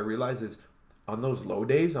now is what I realize is on those low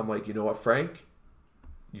days, I'm like, you know what, Frank?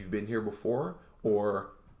 You've been here before,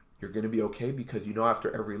 or you're going to be okay, because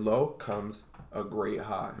after every low comes a great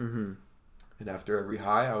high. Mm-hmm. And after every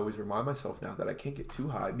high, I always remind myself now that I can't get too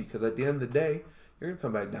high, because at the end of the day, you're going to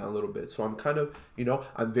come back down a little bit. So I'm kind of,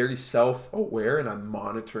 I'm very self-aware, and I'm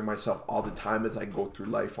monitoring myself all the time as I go through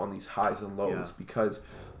life on these highs and lows, because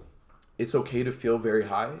it's okay to feel very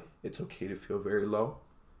high. It's okay to feel very low.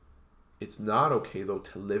 It's not okay, though,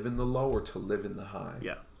 to live in the low or to live in the high.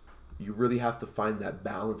 Yeah. You really have to find that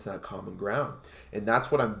balance, that common ground. And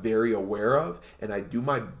that's what I'm very aware of. And I do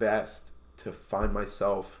my best to find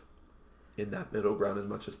myself in that middle ground as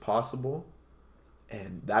much as possible.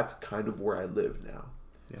 And that's kind of where I live now.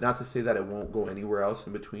 Yeah. Not to say that it won't go anywhere else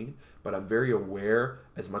in between, but I'm very aware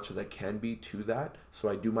as much as I can be to that. So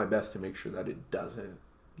I do my best to make sure that it doesn't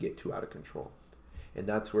get too out of control. And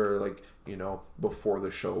that's where, like, before the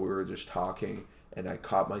show, we were just talking, and I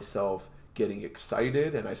caught myself getting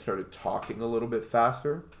excited, and I started talking a little bit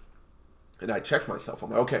faster. And I checked myself.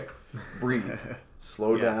 I'm like, okay, breathe,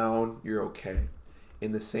 slow down, you're okay.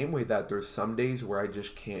 In the same way that there's some days where I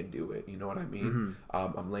just can't do it. You know what I mean?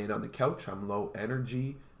 Mm-hmm. I'm laying on the couch. I'm low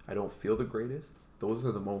energy. I don't feel the greatest. Those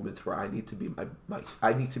are the moments where I need to be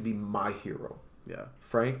I need to be my hero. Yeah.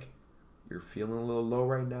 Frank, you're feeling a little low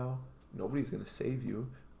right now. Nobody's gonna save you.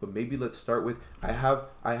 But maybe let's start with I have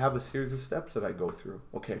a series of steps that I go through.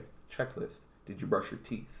 Okay, checklist. Did you brush your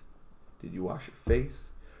teeth? Did you wash your face?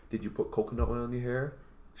 Did you put coconut oil in your hair?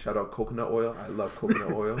 Shout out coconut oil. I love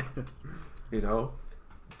coconut oil.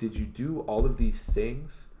 Did you do all of these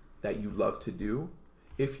things that you love to do?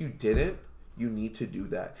 If you didn't, you need to do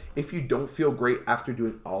that. If you don't feel great after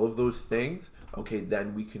doing all of those things, okay,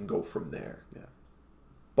 then we can go from there. Yeah.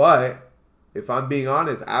 But if I'm being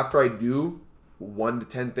honest, after I do 1 to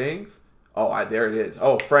 10 things, there it is.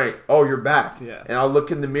 Oh, Frank, you're back. Yeah. And I'll look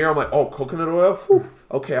in the mirror. I'm like, coconut oil? Whew.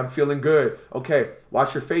 Okay, I'm feeling good. Okay,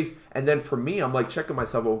 wash your face. And then for me, I'm like checking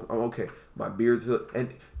myself. Okay, my beard's...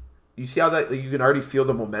 And you see how that you can already feel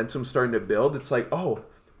the momentum starting to build? It's like, I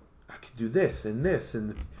can do this and this.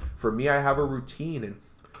 And for me, I have a routine. And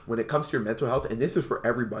when it comes to your mental health, and this is for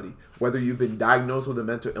everybody, whether you've been diagnosed with a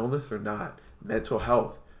mental illness or not, mental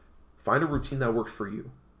health, find a routine that works for you.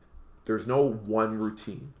 There's no one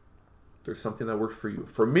routine. There's something that works for you.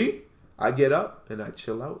 For me, I get up and I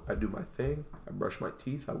chill out. I do my thing. I brush my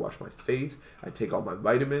teeth. I wash my face. I take all my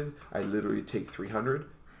vitamins. I literally take 300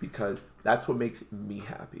 because that's what makes me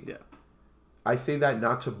happy. Yeah. I say that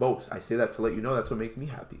not to boast. I say that to let you know that's what makes me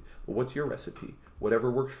happy. But what's your recipe?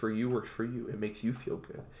 Whatever works for you works for you. It makes you feel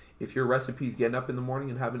good. If your recipe is getting up in the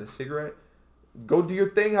morning and having a cigarette, go do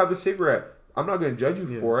your thing, have a cigarette. I'm not going to judge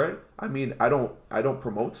you for it. I mean, I don't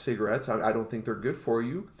promote cigarettes. I don't think they're good for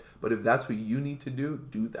you. But if that's what you need to do,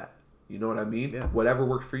 do that. You know what I mean? Yeah. Whatever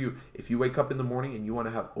works for you. If you wake up in the morning and you want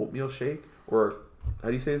to have oatmeal shake, or how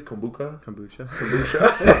do you say this? Kombucha,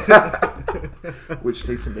 which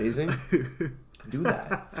tastes amazing. Do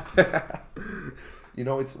that.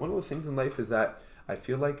 It's one of those things in life is that I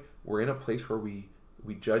feel like we're in a place where we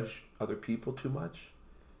judge other people too much,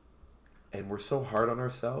 and we're so hard on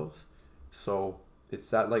ourselves. So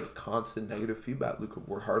it's that like constant negative feedback loop.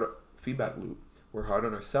 We're hard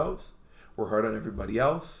on ourselves. We're hard on everybody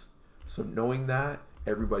else. So knowing that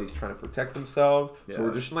everybody's trying to protect themselves, so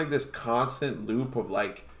we're just in like this constant loop of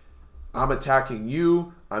like, I'm attacking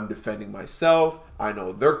you, I'm defending myself, I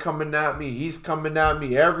know they're coming at me, he's coming at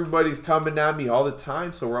me, everybody's coming at me all the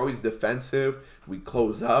time. So we're always defensive. We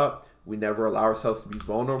close up. We never allow ourselves to be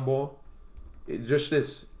vulnerable. It's just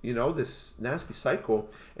this, this nasty cycle.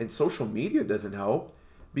 And social media doesn't help,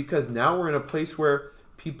 because now we're in a place where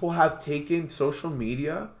people have taken social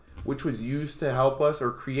media, which was used to help us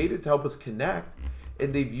or created to help us connect,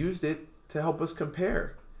 and they've used it to help us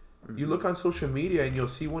compare. Mm-hmm. You look on social media and you'll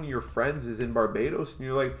see one of your friends is in Barbados and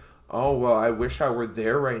you're like, oh, well, I wish I were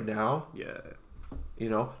there right now. Yeah.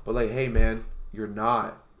 But like, hey, man, you're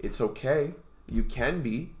not. It's okay. You can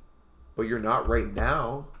be, but you're not right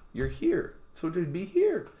now. You're here. So just be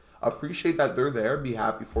here. Appreciate that they're there. Be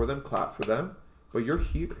happy for them. Clap for them. But you're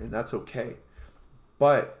here, and that's okay.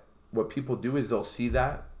 But what people do is they'll see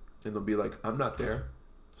that, and they'll be like, I'm not there,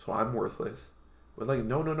 so I'm worthless. But like,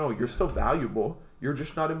 no. You're still valuable. You're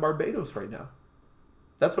just not in Barbados right now.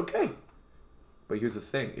 That's okay. But here's the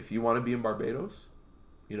thing. If you want to be in Barbados,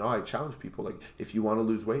 I challenge people. Like, if you want to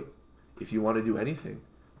lose weight, if you want to do anything,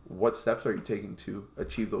 what steps are you taking to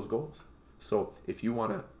achieve those goals? So if you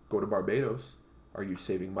want to go to Barbados, are you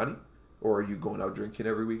saving money? Or are you going out drinking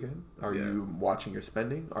every weekend? Are you watching your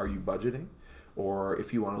spending? Are you budgeting? Or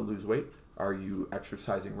if you want to lose weight, are you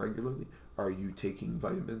exercising regularly? Are you taking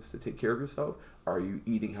vitamins to take care of yourself? Are you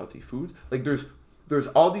eating healthy foods? Like there's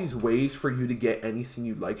all these ways for you to get anything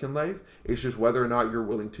you like in life. It's just whether or not you're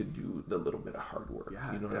willing to do the little bit of hard work.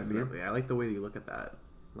 Yeah, you know definitely. what I mean? I like the way that you look at that.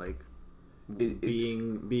 Like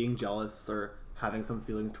being jealous or having some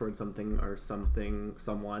feelings towards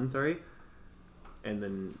someone, and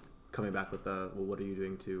then coming back with what are you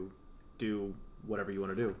doing to do whatever you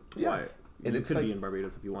want to do? Yeah. Why? And you could be in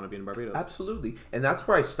Barbados if you want to be in Barbados. Absolutely. And that's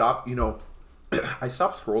where I stopped, I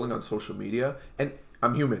stopped scrolling on social media, and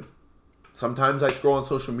I'm human. Sometimes I scroll on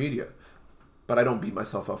social media, but I don't beat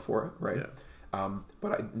myself up for it, right? Yeah.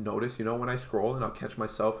 But I notice, when I scroll and I'll catch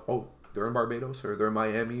myself, oh, they're in Barbados or they're in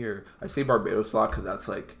Miami, or I say Barbados a lot because that's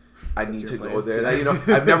like, I need to go there.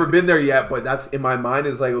 I've never been there yet, but that's in my mind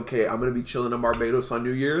is like, okay, I'm going to be chilling in Barbados on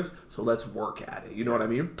New Year's, so let's work at it. You know what I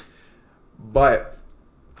mean? But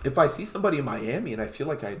if I see somebody in Miami and I feel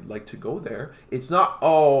like I'd like to go there, it's not,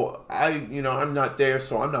 I'm not there,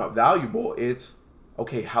 so I'm not valuable. It's,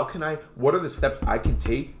 okay, what are the steps I can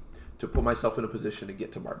take to put myself in a position to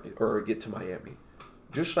get to Barbados or get to Miami?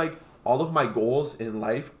 Just like all of my goals in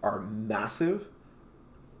life are massive,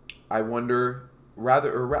 I wonder,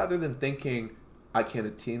 rather than thinking I can't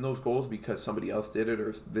attain those goals because somebody else did it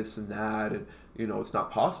or this and that and, it's not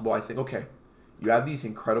possible, I think, okay, you have these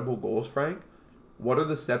incredible goals, Frank. What are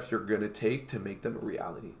the steps you're going to take to make them a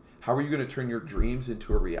reality? How are you going to turn your dreams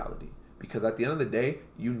into a reality? Because at the end of the day,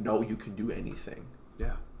 you can do anything.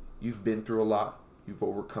 Yeah. You've been through a lot. You've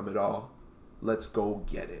overcome it all. Let's go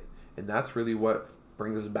get it. And that's really what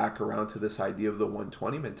brings us back around to this idea of the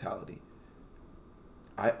 120 mentality.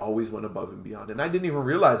 I always went above and beyond. And I didn't even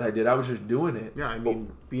realize I did. I was just doing it. Yeah, I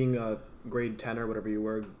mean, being a grade 10 or whatever you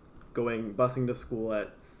were, busing to school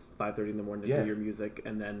at 5:30 in the morning to do your music,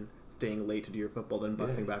 and then staying late to do your football, then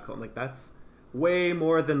busing back home. Like, that's way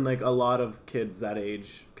more than, like, a lot of kids that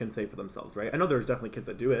age can say for themselves, right? I know there's definitely kids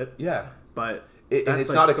that do it. Yeah. But and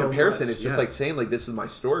it's not a comparison. It's just like saying, like, this is my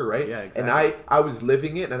story, right? Yeah, exactly. And I was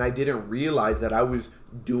living it, and I didn't realize that I was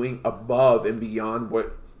doing above and beyond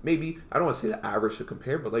what maybe, I don't want to say the average to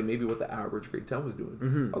compare, but like maybe what the average grade 10 was doing.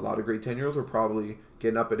 Mm-hmm. A lot of grade 10-year-olds were probably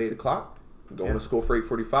getting up at 8 o'clock, going to school for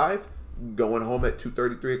 8:45, going home at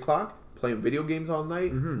 2:30, 3 o'clock, playing video games all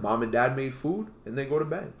night. Mm-hmm. Mom and dad made food, and they go to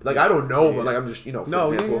bed. Like, I don't know, but like, I'm just, for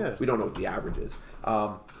example, we don't know what the average is.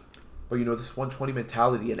 But, this 120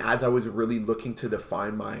 mentality, and as I was really looking to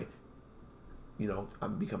define my,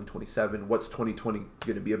 I'm becoming 27, what's 2020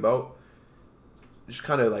 going to be about? Just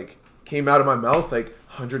kind of like came out of my mouth like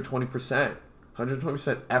 120%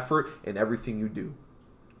 effort in everything you do.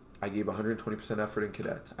 I gave 120% effort in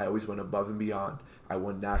cadets. I always went above and beyond. I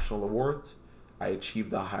won national awards. I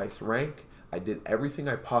achieved the highest rank. I did everything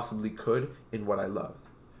I possibly could in what I loved.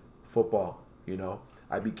 Football,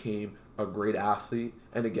 I became a great athlete.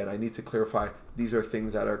 And again, I need to clarify, these are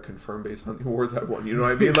things that are confirmed based on the awards I've won. You know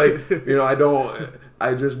what I mean? Like,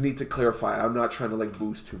 I just need to clarify. I'm not trying to like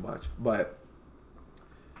boost too much, but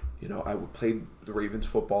I played the Ravens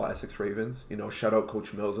football, Essex Ravens. Shout out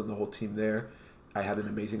Coach Mills and the whole team there. I had an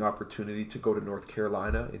amazing opportunity to go to North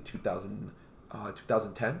Carolina in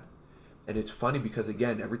 2010. And it's funny because,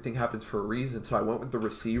 again, everything happens for a reason. So I went with the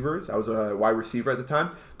receivers. I was a wide receiver at the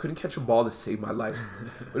time. Couldn't catch a ball to save my life.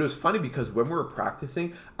 But it was funny because when we were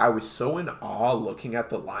practicing, I was so in awe looking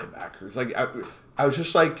at the linebackers. Like, I was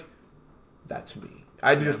just like, that's me.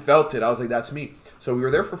 I just felt it. I was like, that's me. So we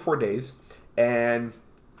were there for 4 days. And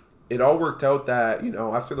it all worked out that,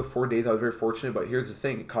 after the 4 days, I was very fortunate. But here's the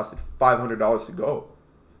thing. It costed $500 to go.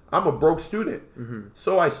 I'm a broke student. Mm-hmm.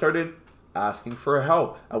 So I started asking for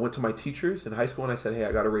help. I went to my teachers in high school and I said, hey,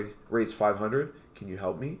 I got to raise $500. Can you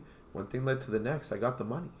help me? One thing led to the next. I got the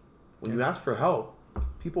money. When you ask for help,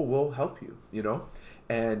 people will help you,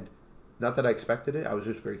 And not that I expected it. I was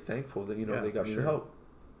just very thankful that, they got me the help.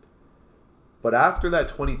 But after that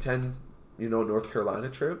 2010, North Carolina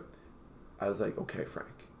trip, I was like, okay, Frank.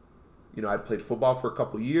 I played football for a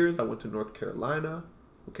couple years. I went to North Carolina.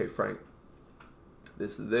 Okay, Frank,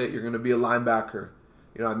 this is it. You're going to be a linebacker.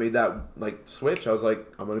 I made that, switch. I was like,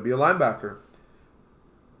 I'm going to be a linebacker.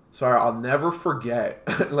 Sorry, I'll never forget.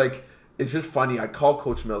 Like, it's just funny. I call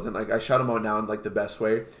Coach Mills and like I shout him out now in like the best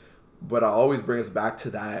way, but I always bring us back to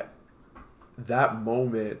that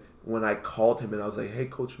moment when I called him and I was like, "Hey,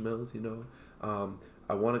 Coach Mills,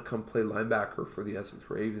 I want to come play linebacker for the Essex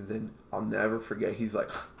Ravens," and I'll never forget. He's like,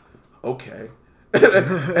 "Okay,"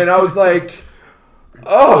 and I was like,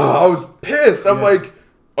 "Oh, I was pissed." I'm like,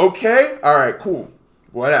 "Okay, all right, cool,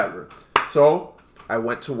 whatever." So I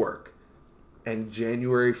went to work. And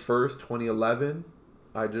January 1st, 2011,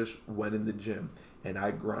 I just went in the gym and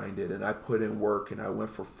I grinded and I put in work and I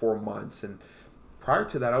went for 4 months. And prior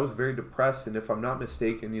to that, I was very depressed. And if I'm not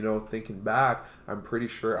mistaken, thinking back, I'm pretty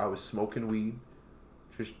sure I was smoking weed,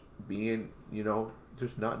 just being,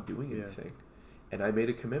 just not doing anything. And I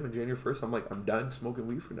made a commitment January 1st. I'm like, I'm done smoking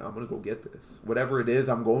weed for now. I'm going to go get this. Whatever it is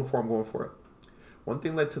I'm going for it. One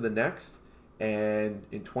thing led to the next. And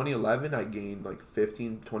in 2011, I gained like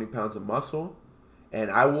 15, 20 pounds of muscle.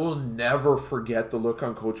 And I will never forget the look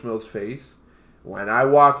on Coach Mills' face when I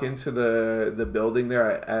walk into the building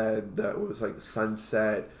there that was like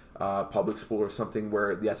Sunset Public School or something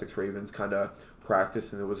where the Essex Ravens kind of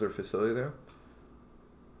practiced and it was their facility there.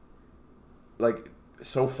 Like,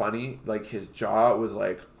 so funny. Like, his jaw was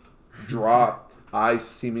like dropped. Eyes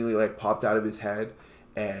seemingly like popped out of his head.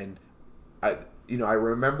 And I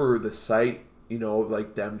remember the sight, of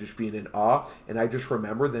like them just being in awe, and I just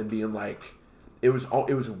remember them being like, it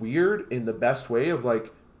was weird in the best way of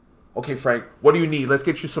like, "Okay, Frank, what do you need? Let's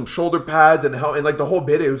get you some shoulder pads," and like the whole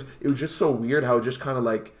bit. It was just so weird how it just kind of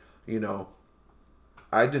like,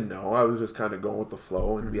 I didn't know. I was just kind of going with the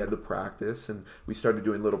flow, and we had the practice, and we started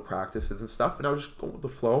doing little practices and stuff, and I was just going with the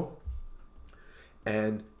flow.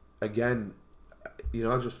 And again,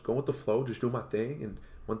 I was just going with the flow, just doing my thing, and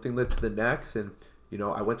one thing led to the next, and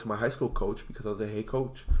I went to my high school coach because I was like, "Hey,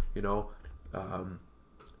 coach, I'm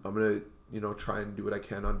gonna, try and do what I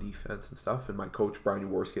can on defense and stuff." And my coach, Brian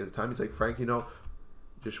Jaworski at the time, he's like, "Frank,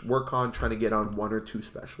 just work on trying to get on 1 or 2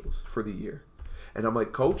 specials for the year." And I'm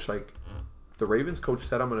like, "Coach, like, the Ravens coach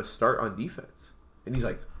said I'm gonna start on defense," and he's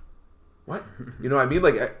like, "What?" You know what I mean?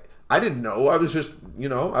 Like, I didn't know. I was just,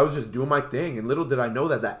 I was just doing my thing, and little did I know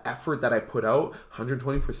that effort that I put out,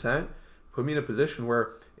 120%, put me in a position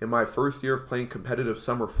where in my first year of playing competitive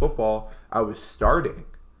summer football, I was starting.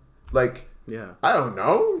 Like, I don't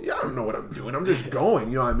know. I don't know what I'm doing. I'm just going.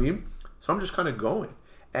 You know what I mean? So I'm just kind of going.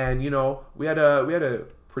 And we had a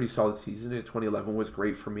pretty solid season. 2011 was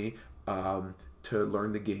great for me to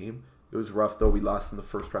learn the game. It was rough though. We lost in the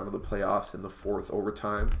first round of the playoffs in the 4th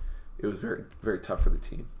overtime. It was very, very tough for the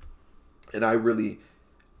team. And I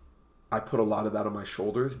put a lot of that on my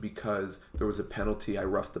shoulders because there was a penalty. I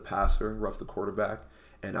roughed the passer, roughed the quarterback,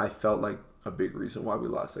 and I felt like a big reason why we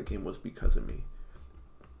lost that game was because of me.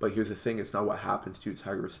 But here's the thing, it's not what happens to you, it's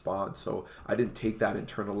how you respond. So I didn't take that,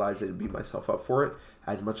 internalize it, and beat myself up for it.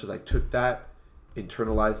 As much as I took that,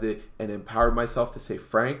 internalized it, and empowered myself to say,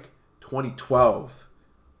 "Frank, 2012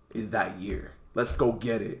 is that year. Let's go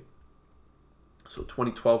get it." So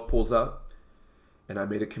 2012 pulls up. And I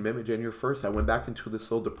made a commitment January 1st. I went back into this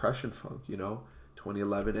little depression funk,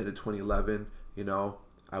 2011, ended 2011,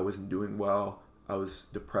 I wasn't doing well. I was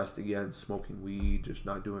depressed again, smoking weed, just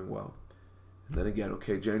not doing well. And then again,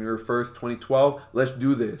 okay, January 1st, 2012, let's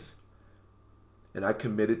do this. And I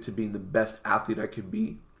committed to being the best athlete I could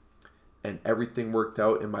be. And everything worked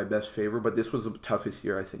out in my best favor. But this was the toughest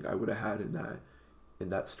year I think I would have had in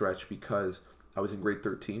that stretch because I was in grade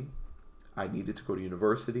 13. I needed to go to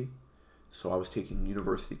university. So I was taking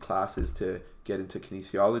university classes to get into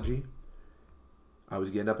kinesiology. I was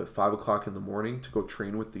getting up at 5 o'clock in the morning to go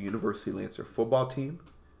train with the University Lancer football team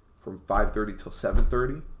from 5:30 till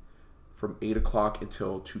 7:30. From 8 o'clock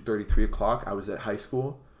until 2:30, 3 o'clock, I was at high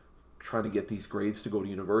school trying to get these grades to go to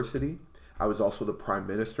university. I was also the prime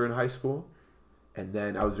minister in high school. And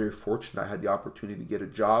then I was very fortunate. I had the opportunity to get a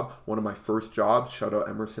job. One of my first jobs, shout out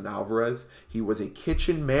Emerson Alvarez. He was a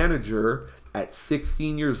kitchen manager at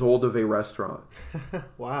 16 years old of a restaurant.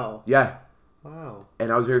 Wow. Yeah. Wow.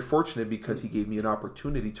 And I was very fortunate because he gave me an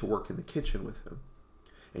opportunity to work in the kitchen with him.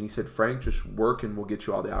 And he said, "Frank, just work and we'll get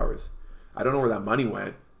you all the hours." I don't know where that money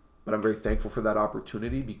went, but I'm very thankful for that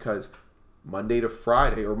opportunity because Monday to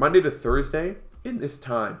Friday, or Monday to Thursday, in this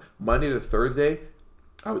time, Monday to Thursday,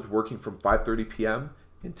 I was working from 5:30 p.m.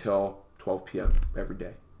 until 12 p.m. every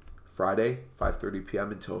day. Friday, 5:30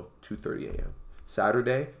 p.m. until 2:30 a.m.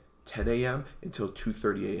 Saturday, 10 a.m. until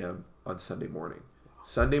 2:30 a.m. on Sunday morning.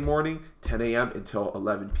 Sunday morning, 10 a.m. until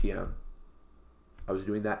 11 p.m. I was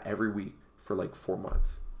doing that every week for like 4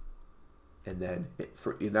 months. And then,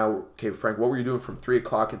 okay, Frank, what were you doing from 3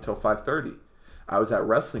 o'clock until 5:30? I was at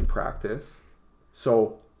wrestling practice.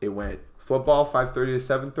 So It went football 5:30 to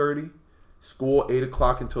 7:30, school 8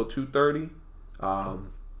 o'clock until 2:30,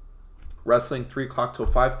 wrestling 3 o'clock till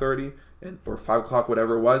 5:30, or 5 o'clock,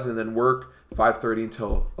 whatever it was, and then work 5:30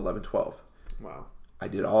 until 11:12. Wow. I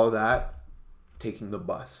did all of that taking the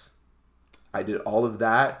bus. I did all of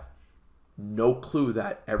that, no clue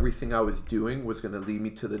that everything I was doing was going to lead me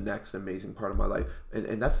to the next amazing part of my life.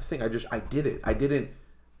 And that's the thing. I did it. I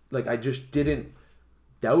just didn't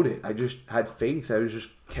doubt it. I just had faith. I just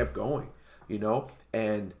kept going,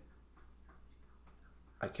 and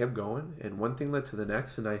I kept going, and one thing led to the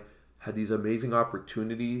next, and I had these amazing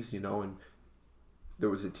opportunities, and there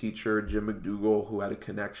was a teacher, Jim McDougall, who had a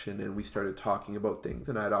connection, and we started talking about things,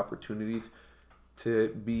 and I had opportunities to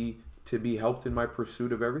be helped in my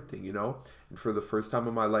pursuit of everything, And for the first time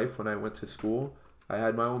in my life, when I went to school, I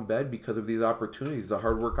had my own bed because of these opportunities. The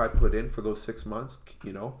hard work I put in for those 6 months,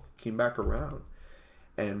 came back around.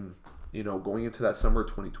 And, going into that summer of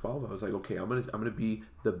 2012, I was like, okay, I'm gonna be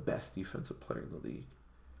the best defensive player in the league.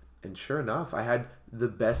 And sure enough, I had the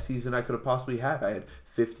best season I could have possibly had. I had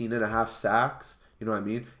 15 and a half sacks. You know what I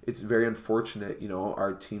mean? It's very unfortunate,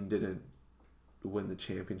 our team didn't win the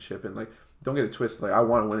championship. And, don't get it twisted. I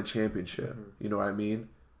want to win a championship. You know what I mean?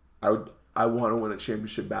 I want to win a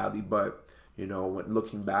championship badly, but, when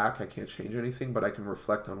looking back, I can't change anything, but I can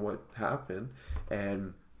reflect on what happened.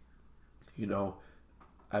 And,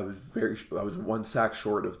 I was 1 sack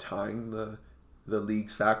short of tying the league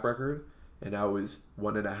sack record, and I was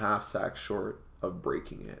 1.5 sacks short of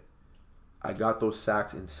breaking it. I got those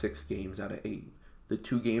sacks in 6 games out of 8. The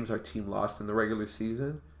 2 games our team lost in the regular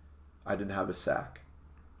season, I didn't have a sack.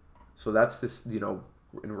 So that's this, in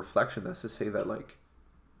reflection, that's to say that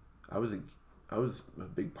I was a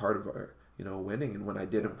big part of our, winning. And when I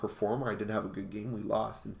didn't perform or I didn't have a good game, we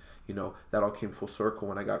lost. And, that all came full circle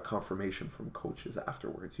when I got confirmation from coaches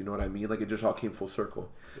afterwards. You know what I mean? It just all came full circle.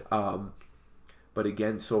 Yeah. But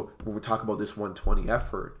again, so when we talk about this 120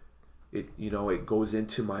 effort, it goes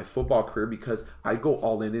into my football career because I go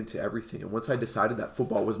all into everything. And once I decided that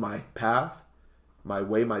football was my path, my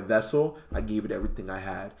way, my vessel, I gave it everything I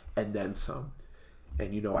had and then some.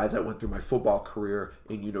 And, as I went through my football career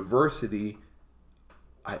in university,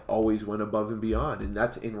 I always went above and beyond. And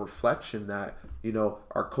that's in reflection that,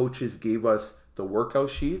 our coaches gave us the workout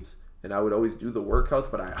sheets, and I would always do the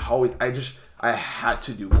workouts, but I had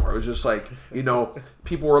to do more. It was just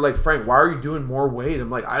people were like, Frank, why are you doing more weight?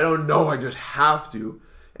 I'm like, I don't know. I just have to.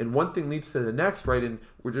 And one thing leads to the next, right? And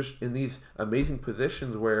we're just in these amazing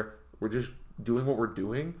positions where we're just doing what we're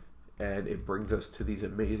doing, and it brings us to these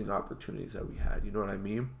amazing opportunities that we had. You know what I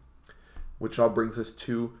mean? Which all brings us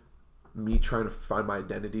to me trying to find my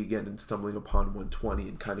identity again and stumbling upon 120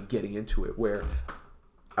 and kind of getting into it, where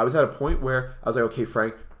I was at a point where I was like, okay,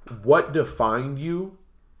 Frank, what defined you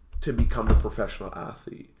to become a professional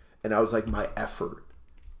athlete? And I was like, my effort.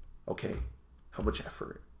 Okay, how much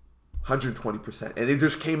effort? 120%. And it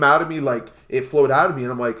just came out of me, it flowed out of me,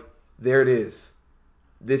 and I'm like, there it is.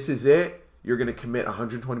 This is it. You're going to commit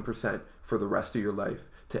 120% for the rest of your life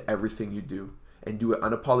to everything you do, and do it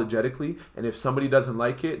unapologetically. And if somebody doesn't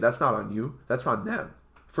like it, that's not on you. That's on them.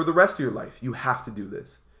 For the rest of your life, you have to do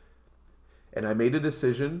this. And I made a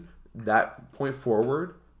decision that point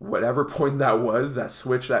forward, whatever point that was, that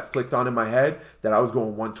switch that flicked on in my head, that I was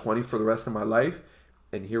going 120 for the rest of my life.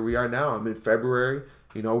 And here we are now. I'm in February,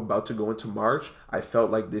 about to go into March. I felt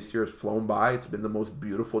like this year has flown by. It's been the most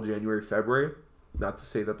beautiful January, February. Not to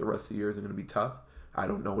say that the rest of the year isn't going to be tough. I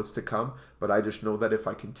don't know what's to come, but I just know that if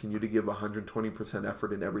I continue to give 120%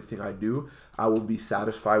 effort in everything I do, I will be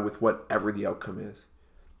satisfied with whatever the outcome is.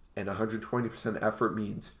 And 120% effort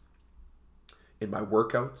means in my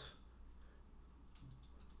workouts,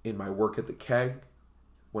 in my work at the keg,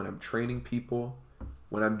 when I'm training people,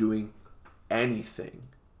 when I'm doing anything,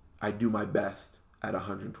 I do my best at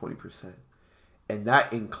 120%. And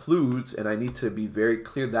that includes, and I need to be very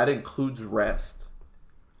clear, that includes rest.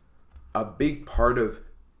 A big part of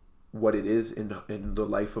what it is in the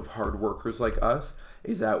life of hard workers like us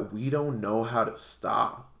is that we don't know how to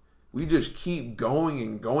stop. We just keep going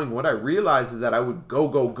and going. What I realized is that I would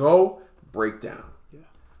go, break down. Yeah.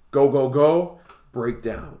 Go, break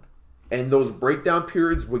down. And those breakdown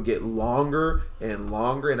periods would get longer and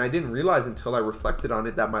longer. And I didn't realize until I reflected on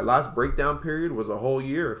it that my last breakdown period was a whole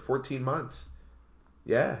year, 14 months.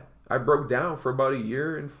 Yeah, I broke down for about a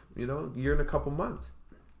year and, year and a couple months.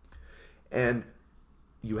 And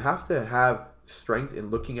you have to have strength in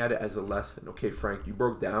looking at it as a lesson. Okay, Frank, you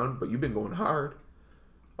broke down, but you've been going hard.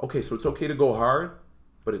 Okay, so it's okay to go hard,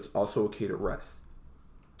 but it's also okay to rest.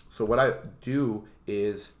 So what I do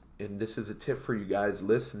is, and this is a tip for you guys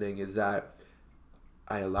listening, is that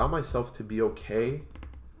I allow myself to be okay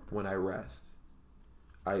when I rest.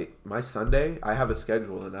 My Sunday, I have a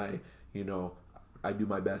schedule, and I do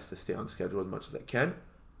my best to stay on schedule as much as I can.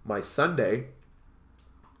 My Sunday,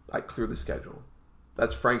 I clear the schedule.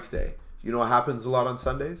 That's Frank's day. You know what happens a lot on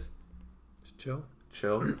Sundays? Just chill.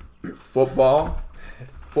 Football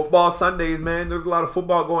Sundays, man. There's a lot of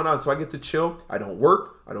football going on, so I get to chill. I don't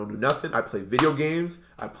work. I don't do nothing. I play video games.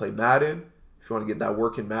 I play Madden. If you want to get that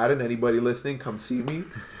work in Madden, anybody listening, come see me.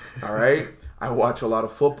 All right? I watch a lot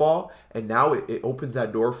of football, and now it opens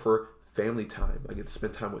that door for family time. I get to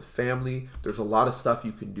spend time with family. There's a lot of stuff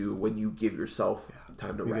you can do when you give yourself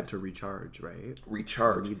time to rest. You get to recharge, right?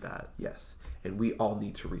 Recharge. You need that. Yes. And we all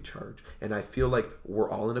need to recharge. And I feel like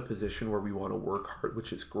we're all in a position where we want to work hard,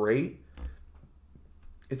 which is great.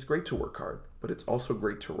 It's great to work hard, but it's also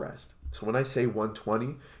great to rest. So when I say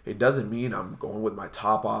 120, it doesn't mean I'm going with my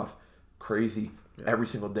top off crazy every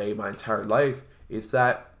single day my entire life. It's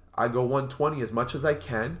that I go 120 as much as I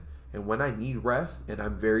can, and when I need rest and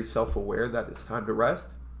I'm very self-aware that it's time to rest,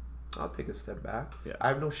 I'll take a step back. Yeah. I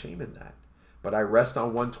have no shame in that. But I rest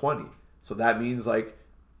on 120. So that means, like,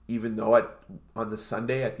 even though on the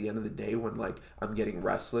Sunday at the end of the day when, like, I'm getting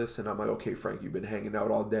restless and I'm like, okay, Frank, you've been hanging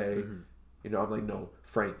out all day. Mm-hmm. I'm like, no,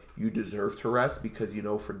 Frank, you deserve to rest because,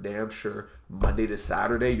 for damn sure Monday to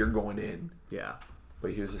Saturday you're going in. Yeah.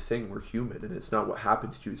 But here's the thing, we're human, and it's not what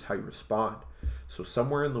happens to you, it's how you respond. So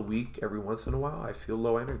somewhere in the week, every once in a while, I feel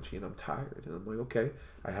low energy and I'm tired. And I'm like, okay,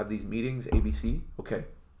 I have these meetings, ABC, okay.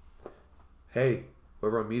 Hey,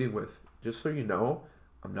 whoever I'm meeting with, just so you know,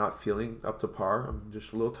 I'm not feeling up to par. I'm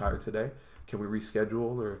just a little tired today. Can we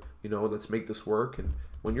reschedule or, let's make this work? And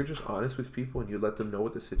when you're just honest with people and you let them know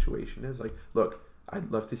what the situation is, like, look,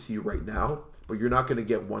 I'd love to see you right now, but you're not going to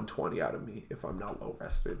get 120 out of me if I'm not well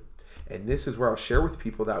rested. And this is where I'll share with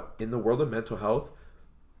people that in the world of mental health,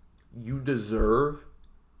 you deserve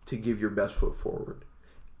to give your best foot forward.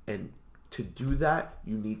 And to do that,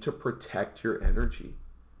 you need to protect your energy.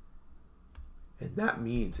 And that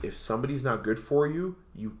means if somebody's not good for you,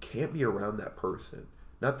 you can't be around that person.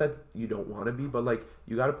 Not that you don't want to be, but like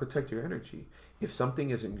you got to protect your energy. If something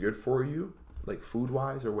isn't good for you, like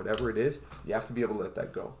food-wise or whatever it is, you have to be able to let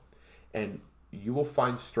that go. And you will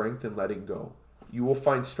find strength in letting go. You will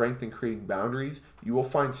find strength in creating boundaries. You will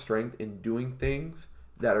find strength in doing things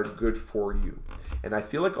that are good for you. And I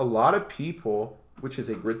feel like a lot of people, which is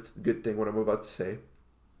a good thing what I'm about to say,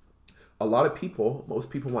 most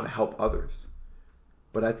people want to help others.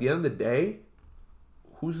 But at the end of the day,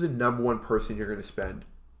 who's the number one person you're going to spend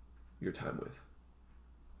your time with?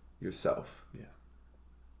 Yourself. Yeah.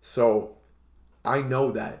 So I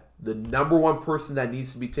know that the number one person that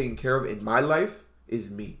needs to be taken care of in my life is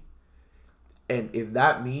me. And if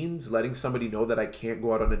that means letting somebody know that I can't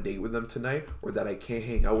go out on a date with them tonight, or that I can't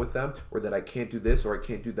hang out with them, or that I can't do this or I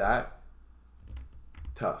can't do that,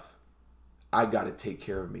 tough. I got to take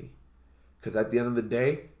care of me. Because at the end of the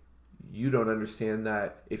day, you don't understand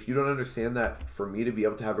that. If you don't understand that for me to be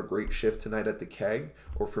able to have a great shift tonight at the keg,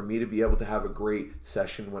 or for me to be able to have a great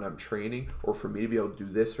session when I'm training, or for me to be able to do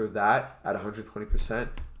this or that at 120%,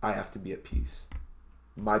 I have to be at peace.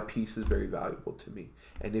 My peace is very valuable to me.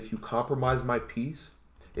 And if you compromise my peace,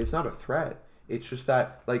 it's not a threat. It's just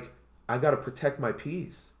that, like, I got to protect my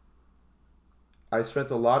peace. I spent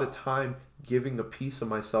a lot of time giving a piece of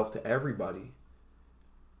myself to everybody.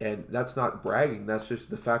 And that's not bragging. That's just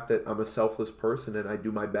the fact that I'm a selfless person and I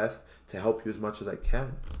do my best to help you as much as I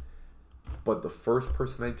can. But the first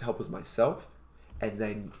person I need to help is myself, and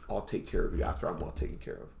then I'll take care of you after I'm well taken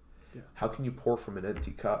care of. Yeah. How can you pour from an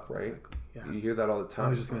empty cup, right? Exactly. Yeah. You hear that all the time. I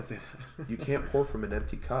was just going to say that. You can't pour from an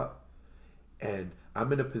empty cup. And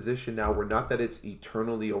I'm in a position now where not that it's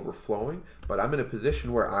eternally overflowing, but I'm in a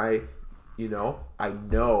position where I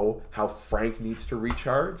know how Frank needs to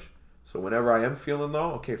recharge. So whenever I am feeling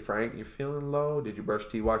low, okay, Frank, you're feeling low. Did you brush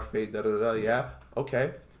teeth, watch fade, da-da-da? Yeah.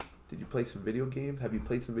 Okay. Did you play some video games? Have you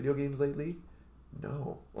played some video games lately?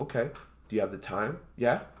 No. Okay. Do you have the time?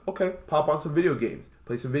 Yeah. Okay. Pop on some video games.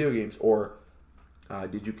 Play some video games. Or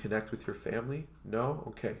did you connect with your family? No?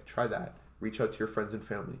 Okay. Try that. Reach out to your friends and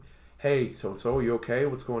family. Hey, so-and-so, you okay?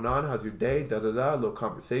 What's going on? How's your day? Da-da-da. A little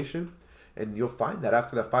conversation. And you'll find that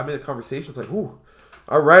after that 5-minute conversation, it's like, ooh,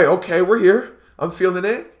 all right, okay, we're here. I'm feeling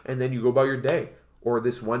it. And then you go about your day. Or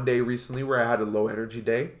this one day recently where I had a low energy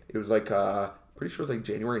day. It was like, pretty sure it was like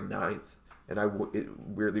January 9th. And I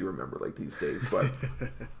weirdly remember like these days. But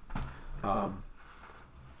I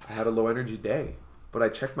had a low energy day. But I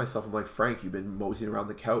checked myself. I'm like, Frank, you've been moseying around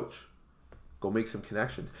the couch. Go make some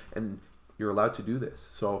connections. And you're allowed to do this.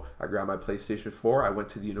 So I grabbed my PlayStation 4. I went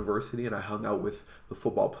to the university and I hung out with the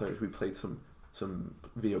football players. We played some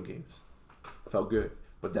video games. Felt good.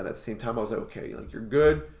 But then at the same time, I was like, okay, like you're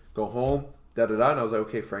good. Go home, da-da-da. And I was like,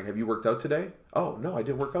 okay, Frank, have you worked out today? Oh, no, I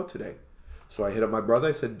didn't work out today. So I hit up my brother.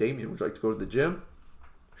 I said, Damien, would you like to go to the gym?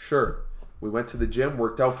 Sure. We went to the gym,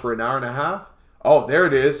 worked out for an hour and a half. Oh, there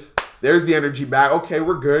it is. There's the energy back. Okay,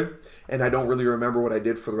 we're good. And I don't really remember what I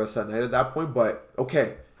did for the rest of that night at that point. But,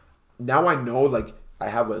 okay, now I know, like, I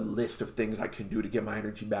have a list of things I can do to get my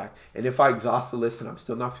energy back. And if I exhaust the list and I'm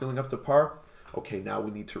still not feeling up to par, okay, now we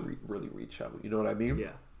need to really reach out. You know what I mean?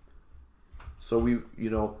 Yeah. So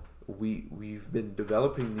we've been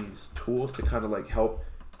developing these tools to kind of like help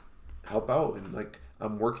out, and like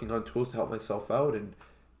I'm working on tools to help myself out, and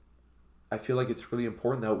I feel like it's really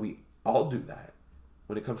important that we all do that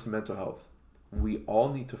when it comes to mental health. We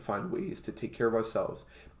all need to find ways to take care of ourselves,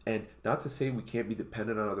 and not to say we can't be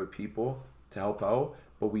dependent on other people to help out,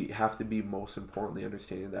 but we have to be most importantly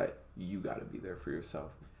understanding that you got to be there for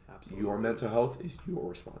yourself. Absolutely. Your mental health is your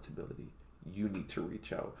responsibility. You need to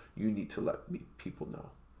reach out. You need to let people know.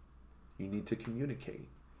 You need to communicate.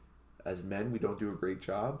 As men, we don't do a great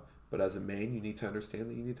job, but as a man, you need to understand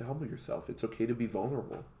that you need to humble yourself. It's okay to be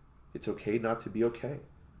vulnerable. It's okay not to be okay.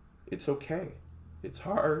 It's okay. It's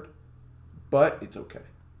hard, but it's okay.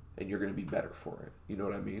 And you're going to be better for it. You know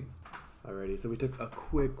what I mean? Alrighty, so we took a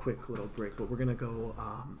quick little break, but we're going to go,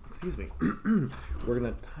 we're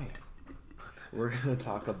going to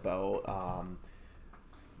talk about,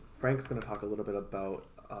 Frank's going to talk a little bit about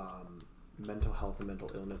mental health and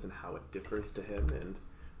mental illness and how it differs to him and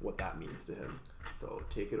what that means to him. So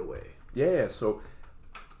take it away. Yeah, so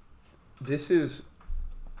this is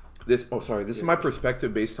my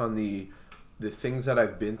perspective based on the things that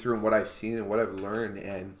I've been through and what I've seen and what I've learned.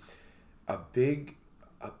 And a big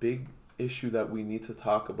issue that we need to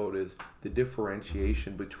talk about is the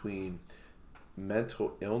differentiation between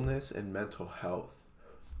mental illness and mental health.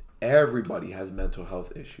 Everybody has mental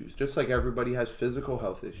health issues, just like everybody has physical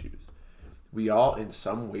health issues. We all, in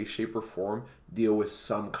some way, shape, or form, deal with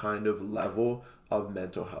some kind of level of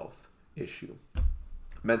mental health issue.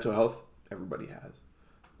 Mental health, everybody has,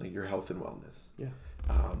 like your health and wellness. Yeah.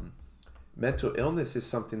 Mental illness is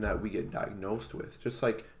something that we get diagnosed with, just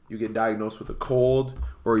like you get diagnosed with a cold,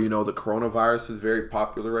 or the coronavirus is very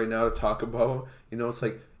popular right now to talk about. It's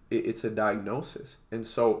like it's a diagnosis, and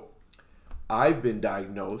so I've been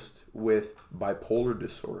diagnosed with bipolar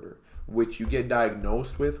disorder, which you get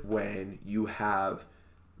diagnosed with when you have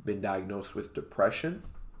been diagnosed with depression,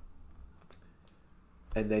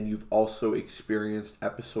 and then you've also experienced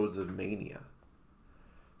episodes of mania.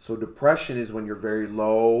 So depression is when you're very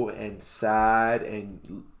low and sad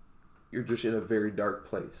and you're just in a very dark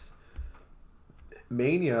place.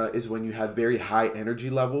 Mania is when you have very high energy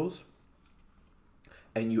levels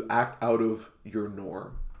and you act out of your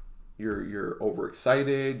norm. You're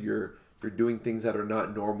overexcited, you're doing things that are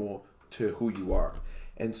not normal to who you are.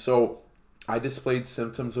 And so I displayed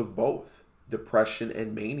symptoms of both, depression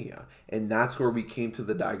and mania. And that's where we came to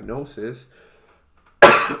the diagnosis.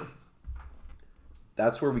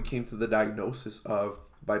 That's where we came to the diagnosis of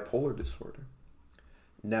bipolar disorder.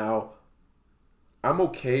 Now, I'm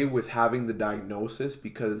okay with having the diagnosis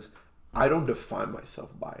because I don't define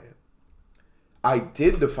myself by it. I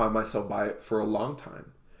did define myself by it for a long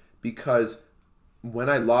time. Because when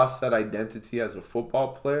I lost that identity as a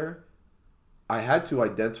football player, I had to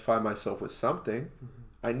identify myself with something. Mm-hmm.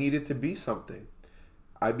 I needed to be something.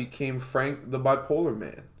 I became Frank the bipolar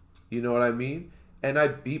man. You know what I mean? And I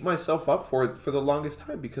beat myself up for it for the longest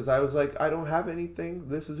time because I was like, I don't have anything.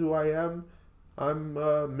 This is who I am. I'm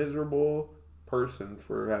a miserable person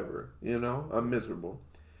forever. I'm miserable.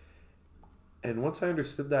 And once I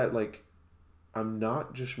understood that, like, I'm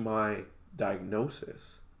not just my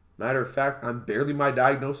diagnosis. Matter of fact, I'm barely my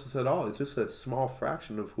diagnosis at all. It's just a small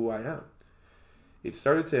fraction of who I am. It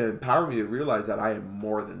started to empower me to realize that I am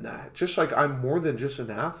more than that. Just like I'm more than just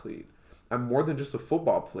an athlete. I'm more than just a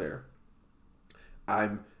football player.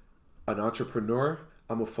 I'm an entrepreneur.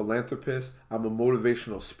 I'm a philanthropist. I'm a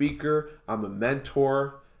motivational speaker. I'm a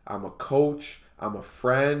mentor. I'm a coach. I'm a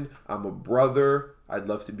friend. I'm a brother. I'd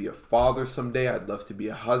love to be a father someday. I'd love to be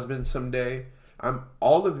a husband someday. I'm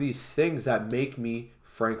all of these things that make me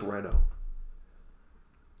Frank Reno.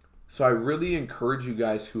 So I really encourage you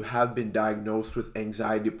guys who have been diagnosed with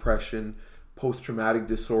anxiety, depression, post-traumatic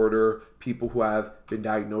disorder, people who have been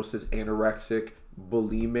diagnosed as anorexic,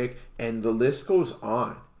 bulimic, and the list goes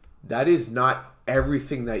on. That is not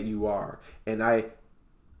everything that you are. And I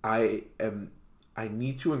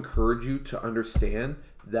need to encourage you to understand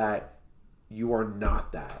that you are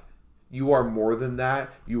not that. You are more than that.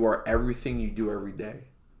 You are everything you do every day.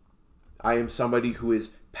 I am somebody who is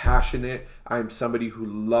passionate. I am somebody who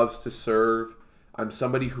loves to serve. I'm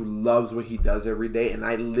somebody who loves what he does every day. And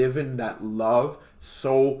I live in that love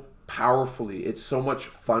so powerfully. It's so much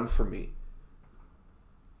fun for me.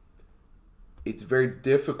 It's very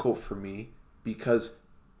difficult for me because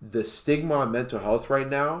the stigma on mental health right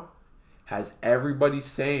now has everybody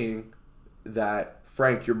saying that,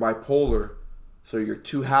 Frank, you're bipolar, so you're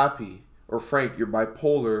too happy. Or Frank, you're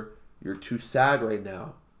bipolar, you're too sad right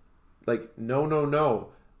now. Like, no.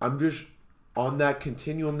 I'm just on that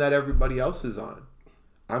continuum that everybody else is on.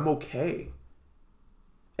 I'm okay.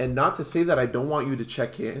 And not to say that I don't want you to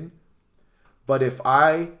check in, but if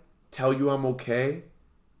I tell you I'm okay,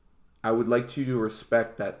 I would like you to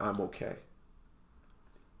respect that I'm okay.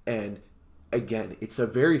 And again, it's a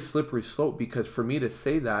very slippery slope, because for me to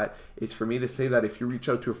say that, it's for me to say that if you reach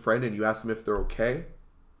out to a friend and you ask them if they're okay,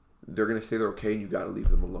 they're going to say they're okay and you got to leave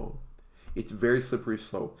them alone. It's very slippery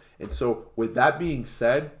slope. And so with that being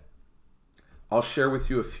said, I'll share with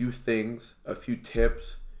you a few things, a few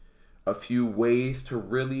tips, a few ways to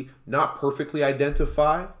really not perfectly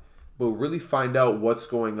identify, but really find out what's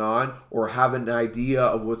going on, or have an idea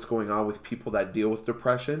of what's going on with people that deal with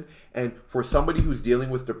depression. And for somebody who's dealing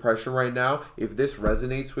with depression right now, if this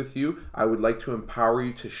resonates with you, I would like to empower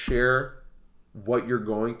you to share what you're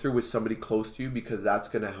going through with somebody close to you, because that's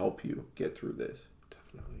going to help you get through this.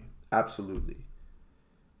 Definitely. Absolutely.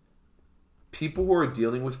 People who are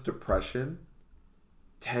dealing with depression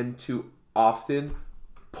tend to often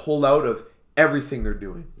pull out of everything they're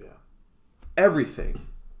doing. Yeah. Everything.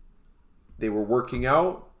 They were working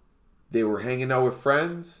out. They were hanging out with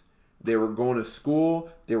friends. They were going to school.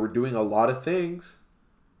 They were doing a lot of things.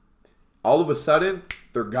 All of a sudden,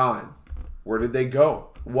 they're gone. Where did they go?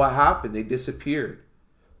 What happened? They disappeared.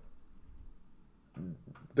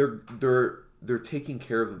 They're taking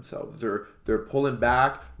care of themselves. They're pulling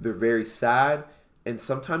back. They're very sad. And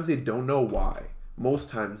sometimes they don't know why. Most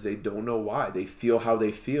times they don't know why. They feel how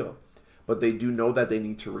they feel. But they do know that they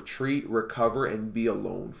need to retreat, recover, and be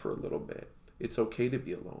alone for a little bit. It's okay to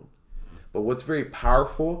be alone. But what's very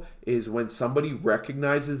powerful is when somebody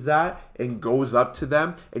recognizes that and goes up to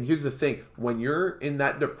them. And here's the thing. When you're in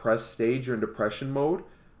that depressed stage or in depression mode,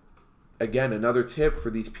 again, another tip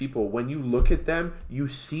for these people, when you look at them, you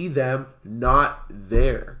see them not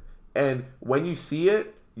there. And when you see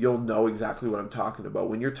it, you'll know exactly what I'm talking about.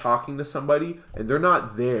 When you're talking to somebody and they're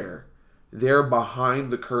not there, they're behind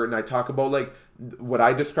the curtain. I talk about, like, what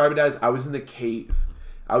I describe it as, I was in the cave.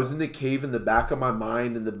 I was in the cave in the back of my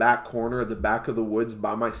mind, in the back corner, at the back of the woods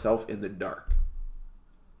by myself in the dark.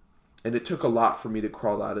 And it took a lot for me to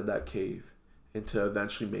crawl out of that cave and to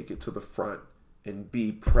eventually make it to the front and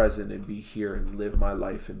be present and be here and live my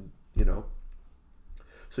life, and, you know.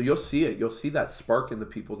 So you'll see it. You'll see that spark in the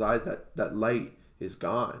people's eyes. That light is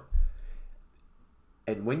gone.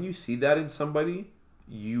 And when you see that in somebody,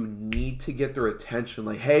 you need to get their attention.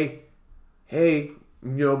 Like, hey, you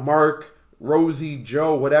know, Mark, Rosie,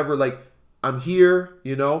 Joe, whatever, like, I'm here,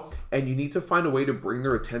 you know. And you need to find a way to bring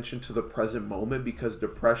their attention to the present moment, because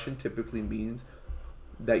depression typically means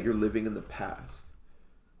that you're living in the past.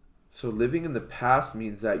 So living in the past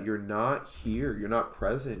means that you're not here, you're not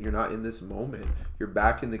present, you're not in this moment. You're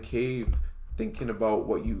back in the cave thinking about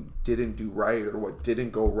what you didn't do right, or what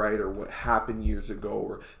didn't go right, or what happened years ago,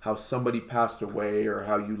 or how somebody passed away, or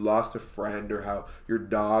how you lost a friend, or how your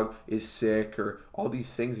dog is sick, or all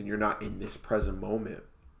these things, and you're not in this present moment,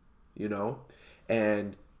 you know?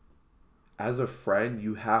 And as a friend,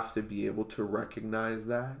 you have to be able to recognize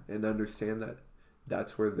that and understand that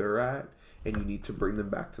that's where they're at, and you need to bring them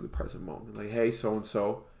back to the present moment. Like, hey,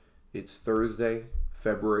 so-and-so, it's Thursday,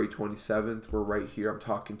 February 27th. We're right here. I'm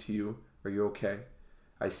talking to you. Are you okay?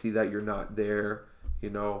 I see that you're not there.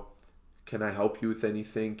 You know, can I help you with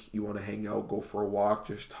anything? You want to hang out, go for a walk,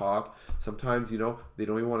 just talk? Sometimes, you know, they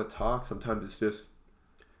don't even want to talk. Sometimes it's just,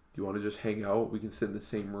 do you want to just hang out? We can sit in the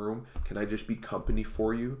same room. Can I just be company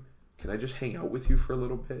for you? Can I just hang out with you for a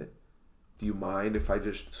little bit? Do you mind if I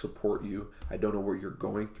just support you? I don't know what you're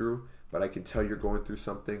going through, but I can tell you're going through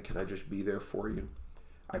something. Can I just be there for you?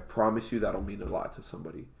 I promise you that'll mean a lot to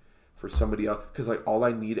somebody. For somebody else, because, like, all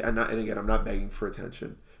I need, and again, I'm not begging for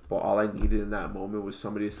attention, but all I needed in that moment was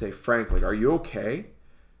somebody to say, Frank, like, are you okay?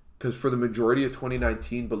 Because for the majority of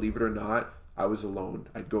 2019, believe it or not, I was alone.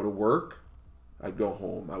 I'd go to work, I'd go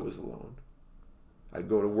home, I was alone. I'd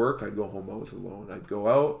go to work, I'd go home, I was alone. I'd go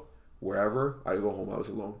out, wherever, I'd go home, I was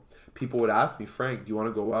alone. People would ask me, Frank, do you want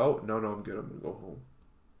to go out? No, I'm good, I'm going to go home.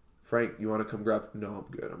 Frank, you want to come grab? No,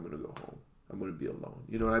 I'm good, I'm going to go home. I'm going to be alone.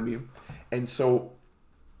 You know what I mean? And so,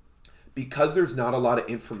 because there's not a lot of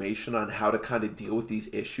information on how to kind of deal with these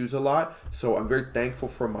issues a lot, so I'm very thankful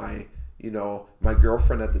for my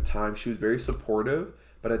girlfriend at the time. She was very supportive,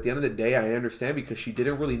 but at the end of the day, I understand, because she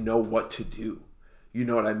didn't really know what to do. You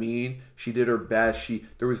know what I mean? She did her best.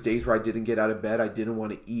 There was days where I didn't get out of bed. I didn't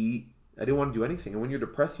want to eat. I didn't want to do anything. And when you're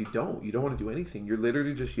depressed, you don't want to do anything. You're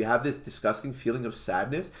literally you have this disgusting feeling of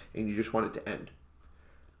sadness and you just want it to end.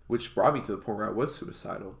 Which brought me to the point where I was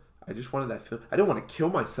suicidal. I just wanted that feeling. I didn't want to kill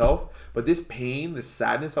myself, but this pain, this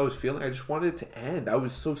sadness I was feeling, I just wanted it to end. I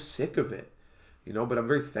was so sick of it. But I'm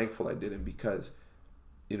very thankful I didn't because,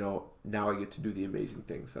 now I get to do the amazing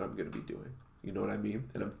things that I'm going to be doing. You know what I mean?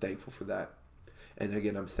 And I'm thankful for that. And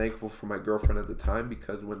again, I'm thankful for my girlfriend at the time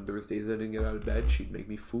because when there was days I didn't get out of bed, she'd make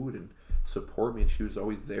me food and support me, and she was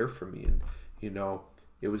always there for me. And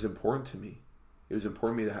it was important to me. It was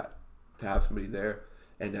important to me to have somebody there,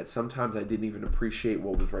 and that sometimes I didn't even appreciate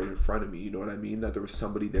what was right in front of me. You know what I mean? That there was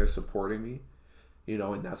somebody there supporting me.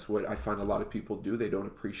 And that's what I find a lot of people do. They don't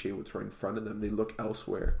appreciate what's right in front of them. They look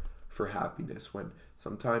elsewhere for happiness when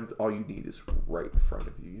sometimes all you need is right in front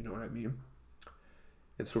of you. You know what I mean?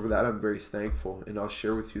 And so for that, I'm very thankful. And I'll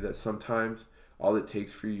share with you that sometimes all it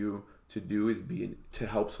takes for you to do is to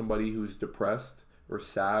help somebody who's depressed or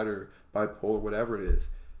sad or bipolar, whatever it is.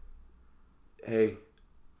 Hey,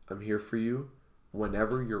 I'm here for you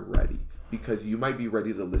whenever you're ready. Because you might be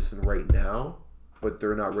ready to listen right now, but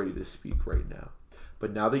they're not ready to speak right now.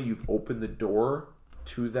 But now that you've opened the door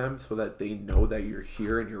to them so that they know that you're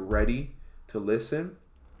here and you're ready to listen,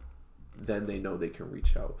 then they know they can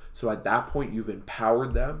reach out. So at that point, you've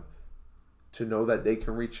empowered them to know that they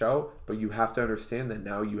can reach out, but you have to understand that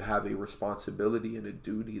now you have a responsibility and a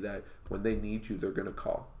duty that when they need you, they're going to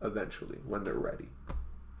call eventually when they're ready.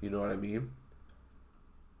 You know what I mean?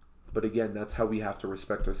 But again, that's how we have to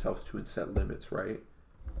respect ourselves too and set limits, right?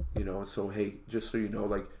 So hey, just so you know,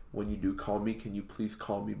 like when you do call me, can you please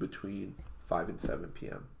call me between 5 and 7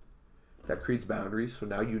 p.m.? That creates boundaries. So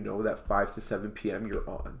now you know that 5 to 7 p.m. you're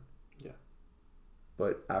on. Yeah.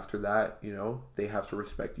 But after that, they have to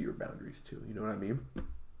respect your boundaries too. You know what I mean?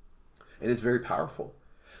 And it's very powerful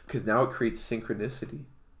because now it creates synchronicity.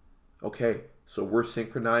 Okay, so we're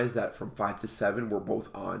synchronized that from 5 to 7, we're both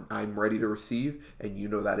on. I'm ready to receive, and you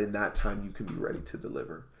know that in that time you can be ready to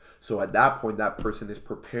deliver. So at that point, that person is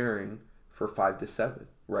preparing for 5 to 7,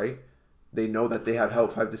 right? They know that they have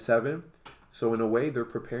help 5 to 7. So in a way, they're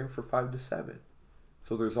preparing for 5 to 7.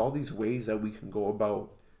 So there's all these ways that we can go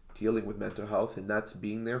about dealing with mental health, and that's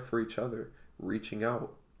being there for each other, reaching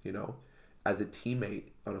out, as a teammate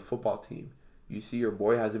on a football team. You see your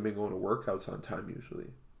boy hasn't been going to workouts on time usually.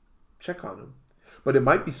 Check on him. But it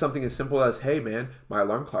might be something as simple as, hey man, my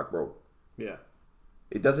alarm clock broke. Yeah.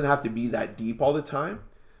 It doesn't have to be that deep all the time,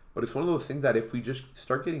 but it's one of those things that if we just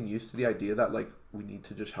start getting used to the idea that like we need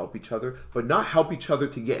to just help each other, but not help each other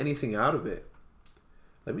to get anything out of it.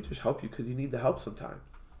 Let me just help you because you need the help sometimes.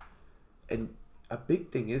 And a big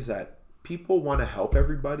thing is that people want to help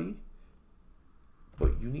everybody,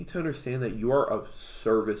 but you need to understand that you are of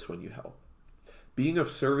service when you help. Being of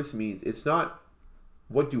service means it's not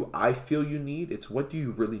what do I feel you need, it's what do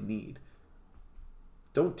you really need.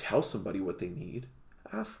 Don't tell somebody what they need.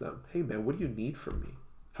 Ask them, hey man, what do you need from me?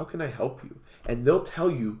 How can I help you? And they'll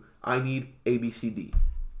tell you, I need A, B, C, D.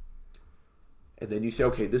 And then you say,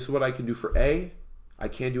 okay, this is what I can do for A. I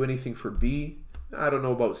can't do anything for B. I don't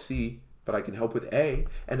know about C, but I can help with A.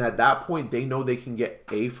 And at that point, they know they can get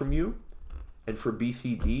A from you. And for B,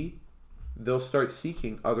 C, D, they'll start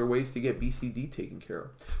seeking other ways to get B, C, D taken care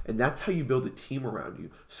of. And that's how you build a team around you.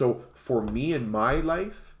 So for me in my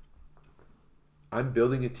life, I'm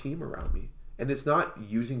building a team around me. And it's not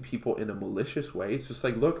using people in a malicious way. It's just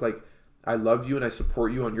like, look, like I love you and I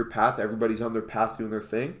support you on your path. Everybody's on their path doing their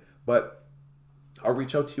thing. But I'll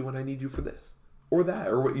reach out to you when I need you for this or that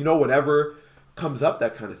or, whatever comes up,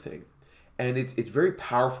 that kind of thing. And it's very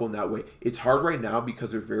powerful in that way. It's hard right now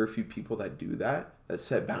because there's very few people that do that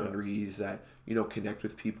set boundaries, that, connect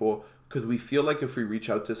with people. Because we feel like if we reach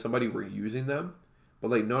out to somebody, we're using them.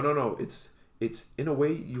 But like, no. It's in a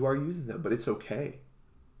way you are using them, but it's okay.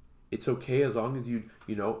 It's okay as long as you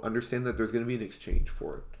understand that there's going to be an exchange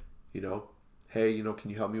for it. Hey, can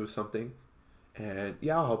you help me with something? And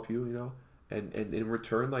yeah, I'll help you, And in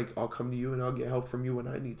return, like, I'll come to you and I'll get help from you when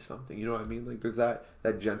I need something. You know what I mean? Like, there's that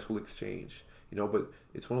gentle exchange, but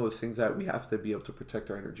it's one of those things that we have to be able to protect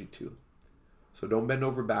our energy too. So don't bend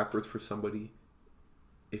over backwards for somebody.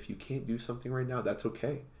 If you can't do something right now, that's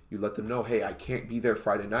okay. You let them know, hey, I can't be there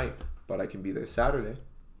Friday night, but I can be there Saturday.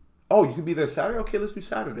 Oh, you can be there Saturday? Okay, let's do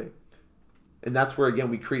Saturday. And that's where, again,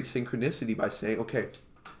 we create synchronicity by saying, okay,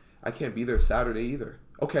 I can't be there Saturday either.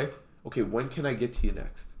 Okay, when can I get to you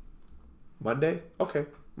next? Monday? Okay,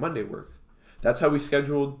 Monday works. That's how we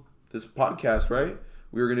scheduled this podcast, right?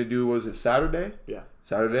 We were going to do, was it Saturday? Yeah.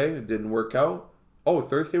 Saturday, it didn't work out. Oh,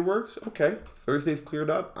 Thursday works? Okay. Thursday's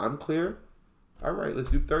cleared up. I'm clear. All right, let's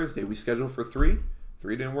do Thursday. We scheduled for 3.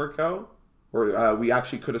 3 didn't work out. Or we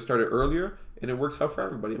actually could have started earlier, and it works out for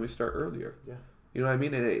everybody, and we start earlier. Yeah. You know what I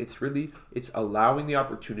mean? And it's allowing the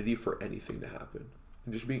opportunity for anything to happen.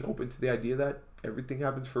 And just being open to the idea that everything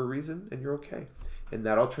happens for a reason, and you're okay. And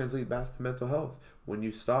that all translates back to mental health. When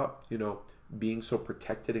you stop, being so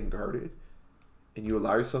protected and guarded, and you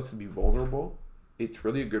allow yourself to be vulnerable, it's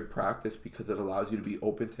really a good practice because it allows you to be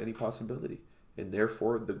open to any possibility. And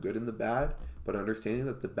therefore, the good and the bad, but understanding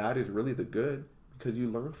that the bad is really the good because you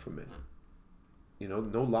learn from it.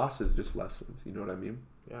 No losses, just lessons. You know what I mean?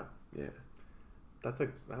 Yeah. Yeah. That's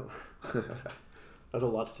a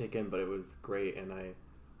lot to take in, but it was great. And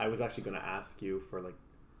I was actually going to ask you for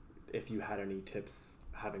if you had any tips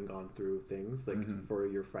having gone through things for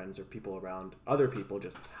your friends or people around other people,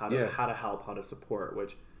 just how to help, how to support,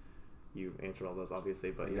 which you answered all those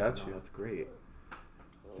obviously, but that's great.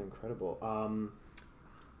 It's incredible.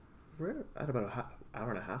 We're at about an hour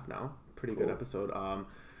and a half now. Pretty good episode.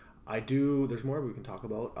 There's more we can talk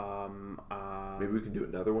about. Maybe we can do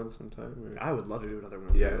another one sometime. I would love to do another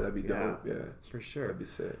one. Yeah, that'd be dope. Yeah, for sure. That'd be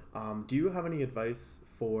sick. Do you have any advice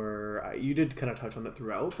for? You did kind of touch on it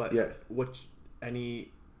throughout, but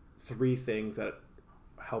any 3 things that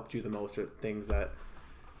helped you the most, or things that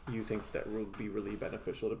you think that will be really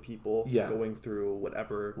beneficial to people going through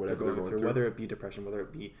whatever they're going through, whether it be depression, whether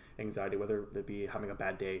it be anxiety, whether it be having a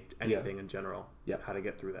bad day, anything in general, how to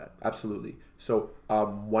get through that? Absolutely. So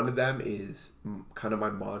one of them is kind of my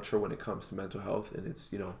mantra when it comes to mental health, and it's,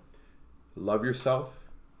 love yourself,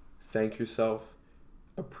 thank yourself,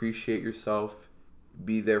 appreciate yourself,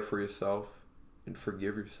 be there for yourself, and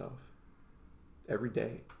forgive yourself every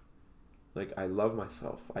day. I love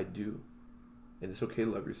myself. I do. And it's okay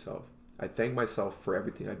to love yourself. I thank myself for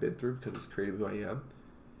everything I've been through because it's created who I am.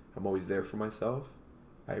 I'm always there for myself.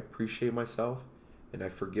 I appreciate myself. And I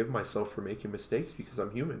forgive myself for making mistakes because I'm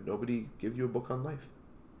human. Nobody gives you a book on life.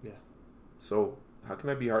 Yeah. So how can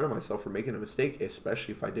I be hard on myself for making a mistake,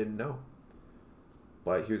 especially if I didn't know?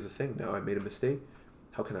 But here's the thing. Now I made a mistake.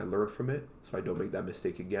 How can I learn from it so I don't make that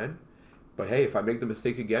mistake again? But hey, if I make the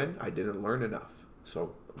mistake again, I didn't learn enough.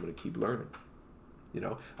 So I'm going to keep learning.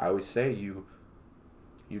 I always say you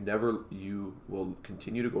will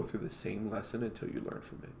continue to go through the same lesson until you learn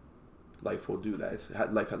from it. Life will do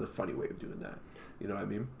that. Life has a funny way of doing that. You know what I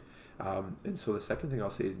mean? And so the second thing I'll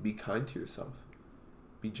say is be kind to yourself.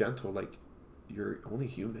 Be gentle. You're only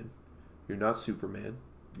human. You're not Superman.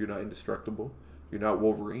 You're not indestructible. You're not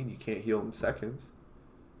Wolverine. You can't heal in seconds.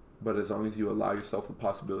 But as long as you allow yourself the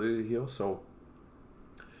possibility to heal. So,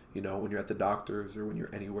 when you're at the doctor's or when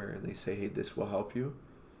you're anywhere and they say, hey, this will help you,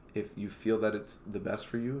 if you feel that it's the best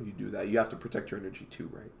for you, you do that. You have to protect your energy too,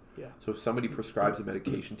 right? Yeah. So if somebody prescribes a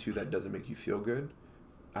medication to you that doesn't make you feel good,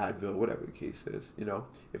 Advil, whatever the case is,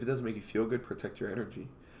 if it doesn't make you feel good, protect your energy.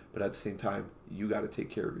 But at the same time, you got to take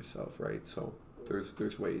care of yourself, right? So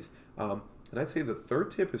there's ways. And I'd say the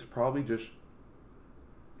third tip is probably just,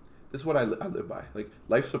 this is what I live by.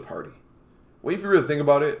 Life's a party. Well, if you really think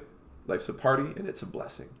about it, life's a party and it's a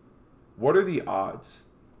blessing. What are the odds?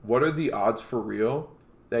 What are the odds for real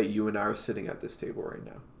that you and I are sitting at this table right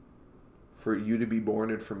now? For you to be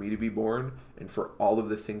born and for me to be born, and for all of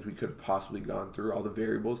the things we could have possibly gone through, all the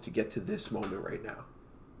variables to get to this moment right now.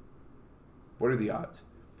 What are the odds?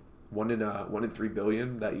 1 in 3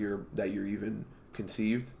 billion that you're even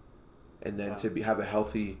conceived, and then to have a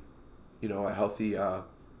healthy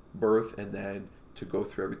birth, and then to go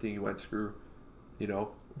through everything you went through.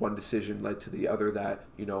 One decision led to the other that,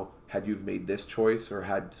 had you made this choice or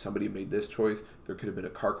had somebody made this choice, there could have been a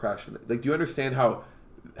car crash. Do you understand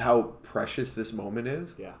how precious this moment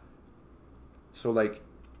is? Yeah. So,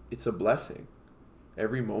 it's a blessing.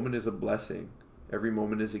 Every moment is a blessing. Every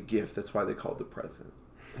moment is a gift. That's why they call it the present.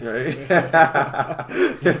 Right?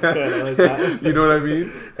 That's good. I like that. You know what I mean?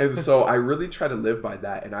 And so I really try to live by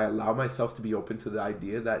that, and I allow myself to be open to the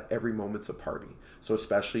idea that every moment's a party. So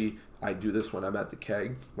especially, I do this when I'm at the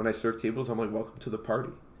keg. When I serve tables, I'm like, welcome to the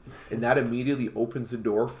party. And that immediately opens the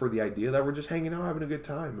door for the idea that we're just hanging out, having a good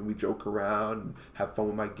time, and we joke around and have fun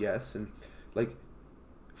with my guests. And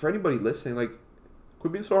for anybody listening,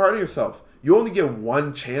 quit being so hard on yourself. You only get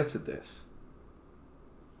one chance at this.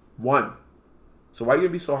 One. So why are you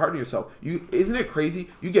gonna be so hard on yourself? Isn't it crazy?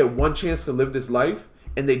 You get one chance to live this life,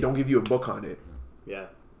 and they don't give you a book on it. Yeah.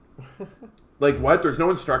 What? There's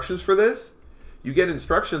no instructions for this? You get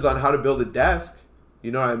instructions on how to build a desk.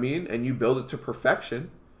 You know what I mean? And you build it to perfection.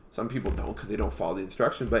 Some people don't because they don't follow the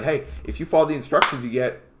instructions. But hey, if you follow the instructions, you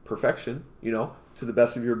get perfection, to the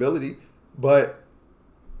best of your ability. But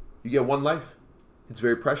you get one life. It's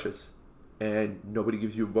very precious. And nobody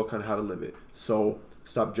gives you a book on how to live it. So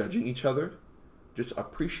stop judging each other. just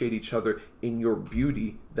appreciate each other in your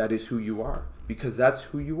beauty. That is who you are, because that's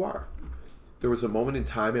who you are. There was a moment in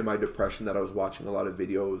time in my depression that I was watching a lot of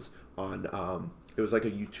videos on, it was like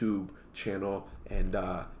a YouTube channel, and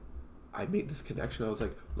I made this connection. I was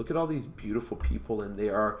like, look at all these beautiful people, and they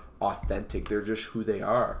are authentic. They're just who they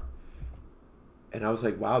are. And I was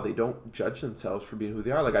like, wow, they don't judge themselves for being who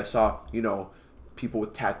they are. Like I saw, people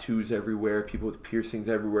with tattoos everywhere, people with piercings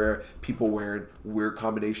everywhere, people wearing weird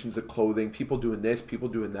combinations of clothing, people doing this, people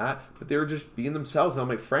doing that, but they were just being themselves. And I'm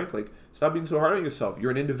like, Frank, like, stop being so hard on yourself.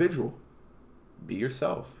 You're an individual. Be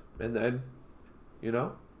yourself. And then, Yeah.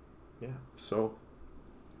 So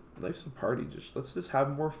life's a party. Let's just have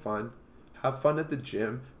more fun. Have fun at the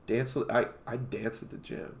gym. Dance. I dance at the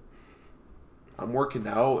gym. I'm working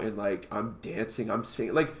out and like I'm dancing, I'm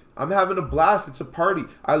singing, like I'm having a blast. It's a party.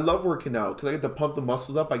 I love working out because I get to pump the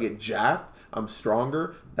muscles up. I get jacked. I'm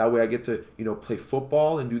stronger. That way I get to, play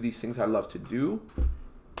football and do these things I love to do.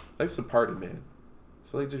 Life's a party, man.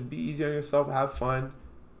 So like just be easy on yourself. Have fun.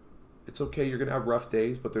 It's okay. You're going to have rough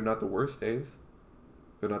days, but they're not the worst days.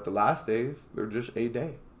 They're not the last days. They're just a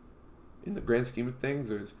day. In the grand scheme of things,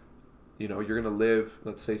 there's you're going to live,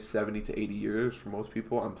 let's say, 70 to 80 years for most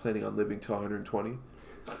people. I'm planning on living till 120,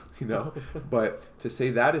 But to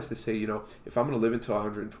say that is to say, if I'm going to live until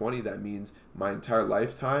 120, that means my entire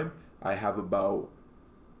lifetime, I have about,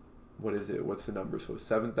 what's the number? So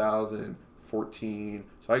 7,014.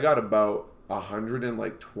 So I got about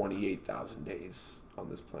 128,000 days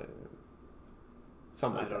on this planet.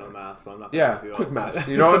 Something like I don't know math, so I'm not. Yeah, quick math.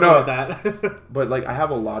 No. Like that. But like, I have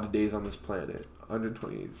a lot of days on this planet.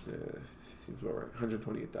 128 seems about right.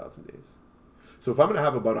 128,000 days. So if I'm gonna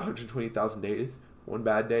have about 120,000 days, one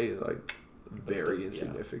bad day is like very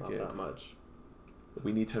insignificant. It's not that much.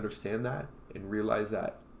 We need to understand that and realize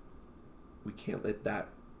that we can't let that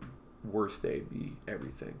worst day be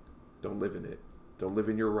everything. Don't live in it. Don't live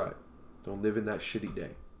in your rut. Don't live in that shitty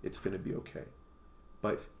day. It's gonna be okay.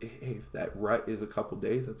 But if that rut is a couple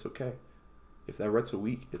days, that's okay. If that rut's a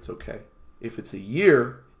week, it's okay. If it's a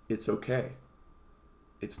year, it's okay.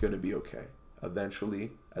 It's going to be okay.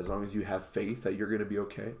 Eventually, as long as you have faith that you're going to be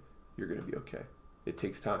okay, you're going to be okay. It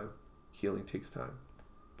takes time. Healing takes time.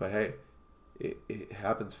 But hey, it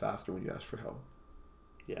happens faster when you ask for help.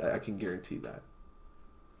 Yeah. I can guarantee that.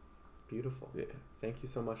 Beautiful. Yeah. Thank you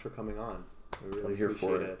so much for coming on. I really I'm here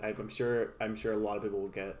appreciate for it. I'm sure a lot of people will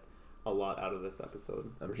get a lot out of this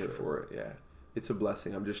episode. I'm here for it, yeah. It's a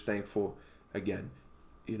blessing. I'm just thankful. Again,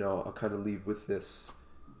 I'll kind of leave with this.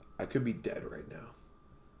 I could be dead right now.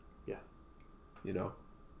 Yeah.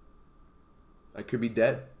 I could be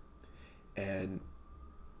dead. And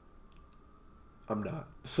I'm not.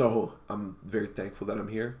 So I'm very thankful that I'm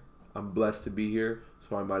here. I'm blessed to be here.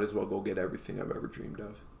 So I might as well go get everything I've ever dreamed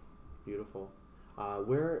of. Beautiful.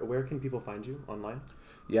 Where can people find you online?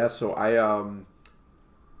 Yeah, so I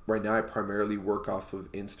right now I primarily work off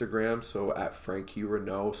of Instagram, so at Frankie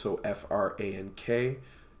Renaud, so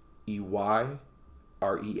FrankeyRenaud,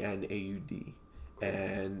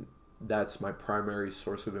 and that's my primary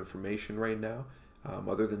source of information right now.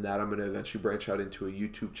 Other than that, I'm going to eventually branch out into a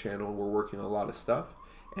YouTube channel. We're working on a lot of stuff,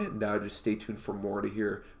 and just stay tuned for more to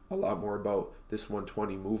hear a lot more about this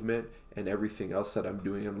 120 movement and everything else that I'm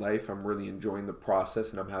doing in life. I'm really enjoying the process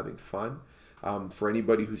and I'm having fun. For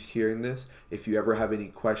anybody who's hearing this, if you ever have any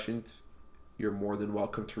questions, you're more than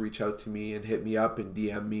welcome to reach out to me and hit me up and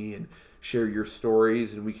DM me and share your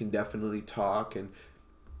stories, and we can definitely talk. And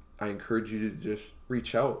I encourage you to just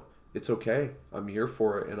reach out. It's okay. I'm here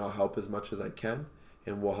for it, and I'll help as much as I can,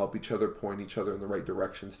 and we'll help each other, point each other in the right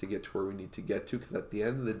directions to get to where we need to get to, because at the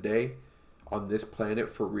end of the day, on this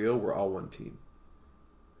planet, for real, we're all one team.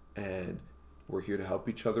 And we're here to help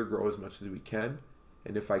each other grow as much as we can.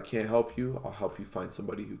 And if I can't help you, I'll help you find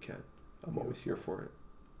somebody who can. I'm always here for it.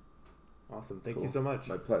 Awesome. Thank you so much.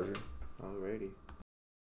 My pleasure. Alrighty.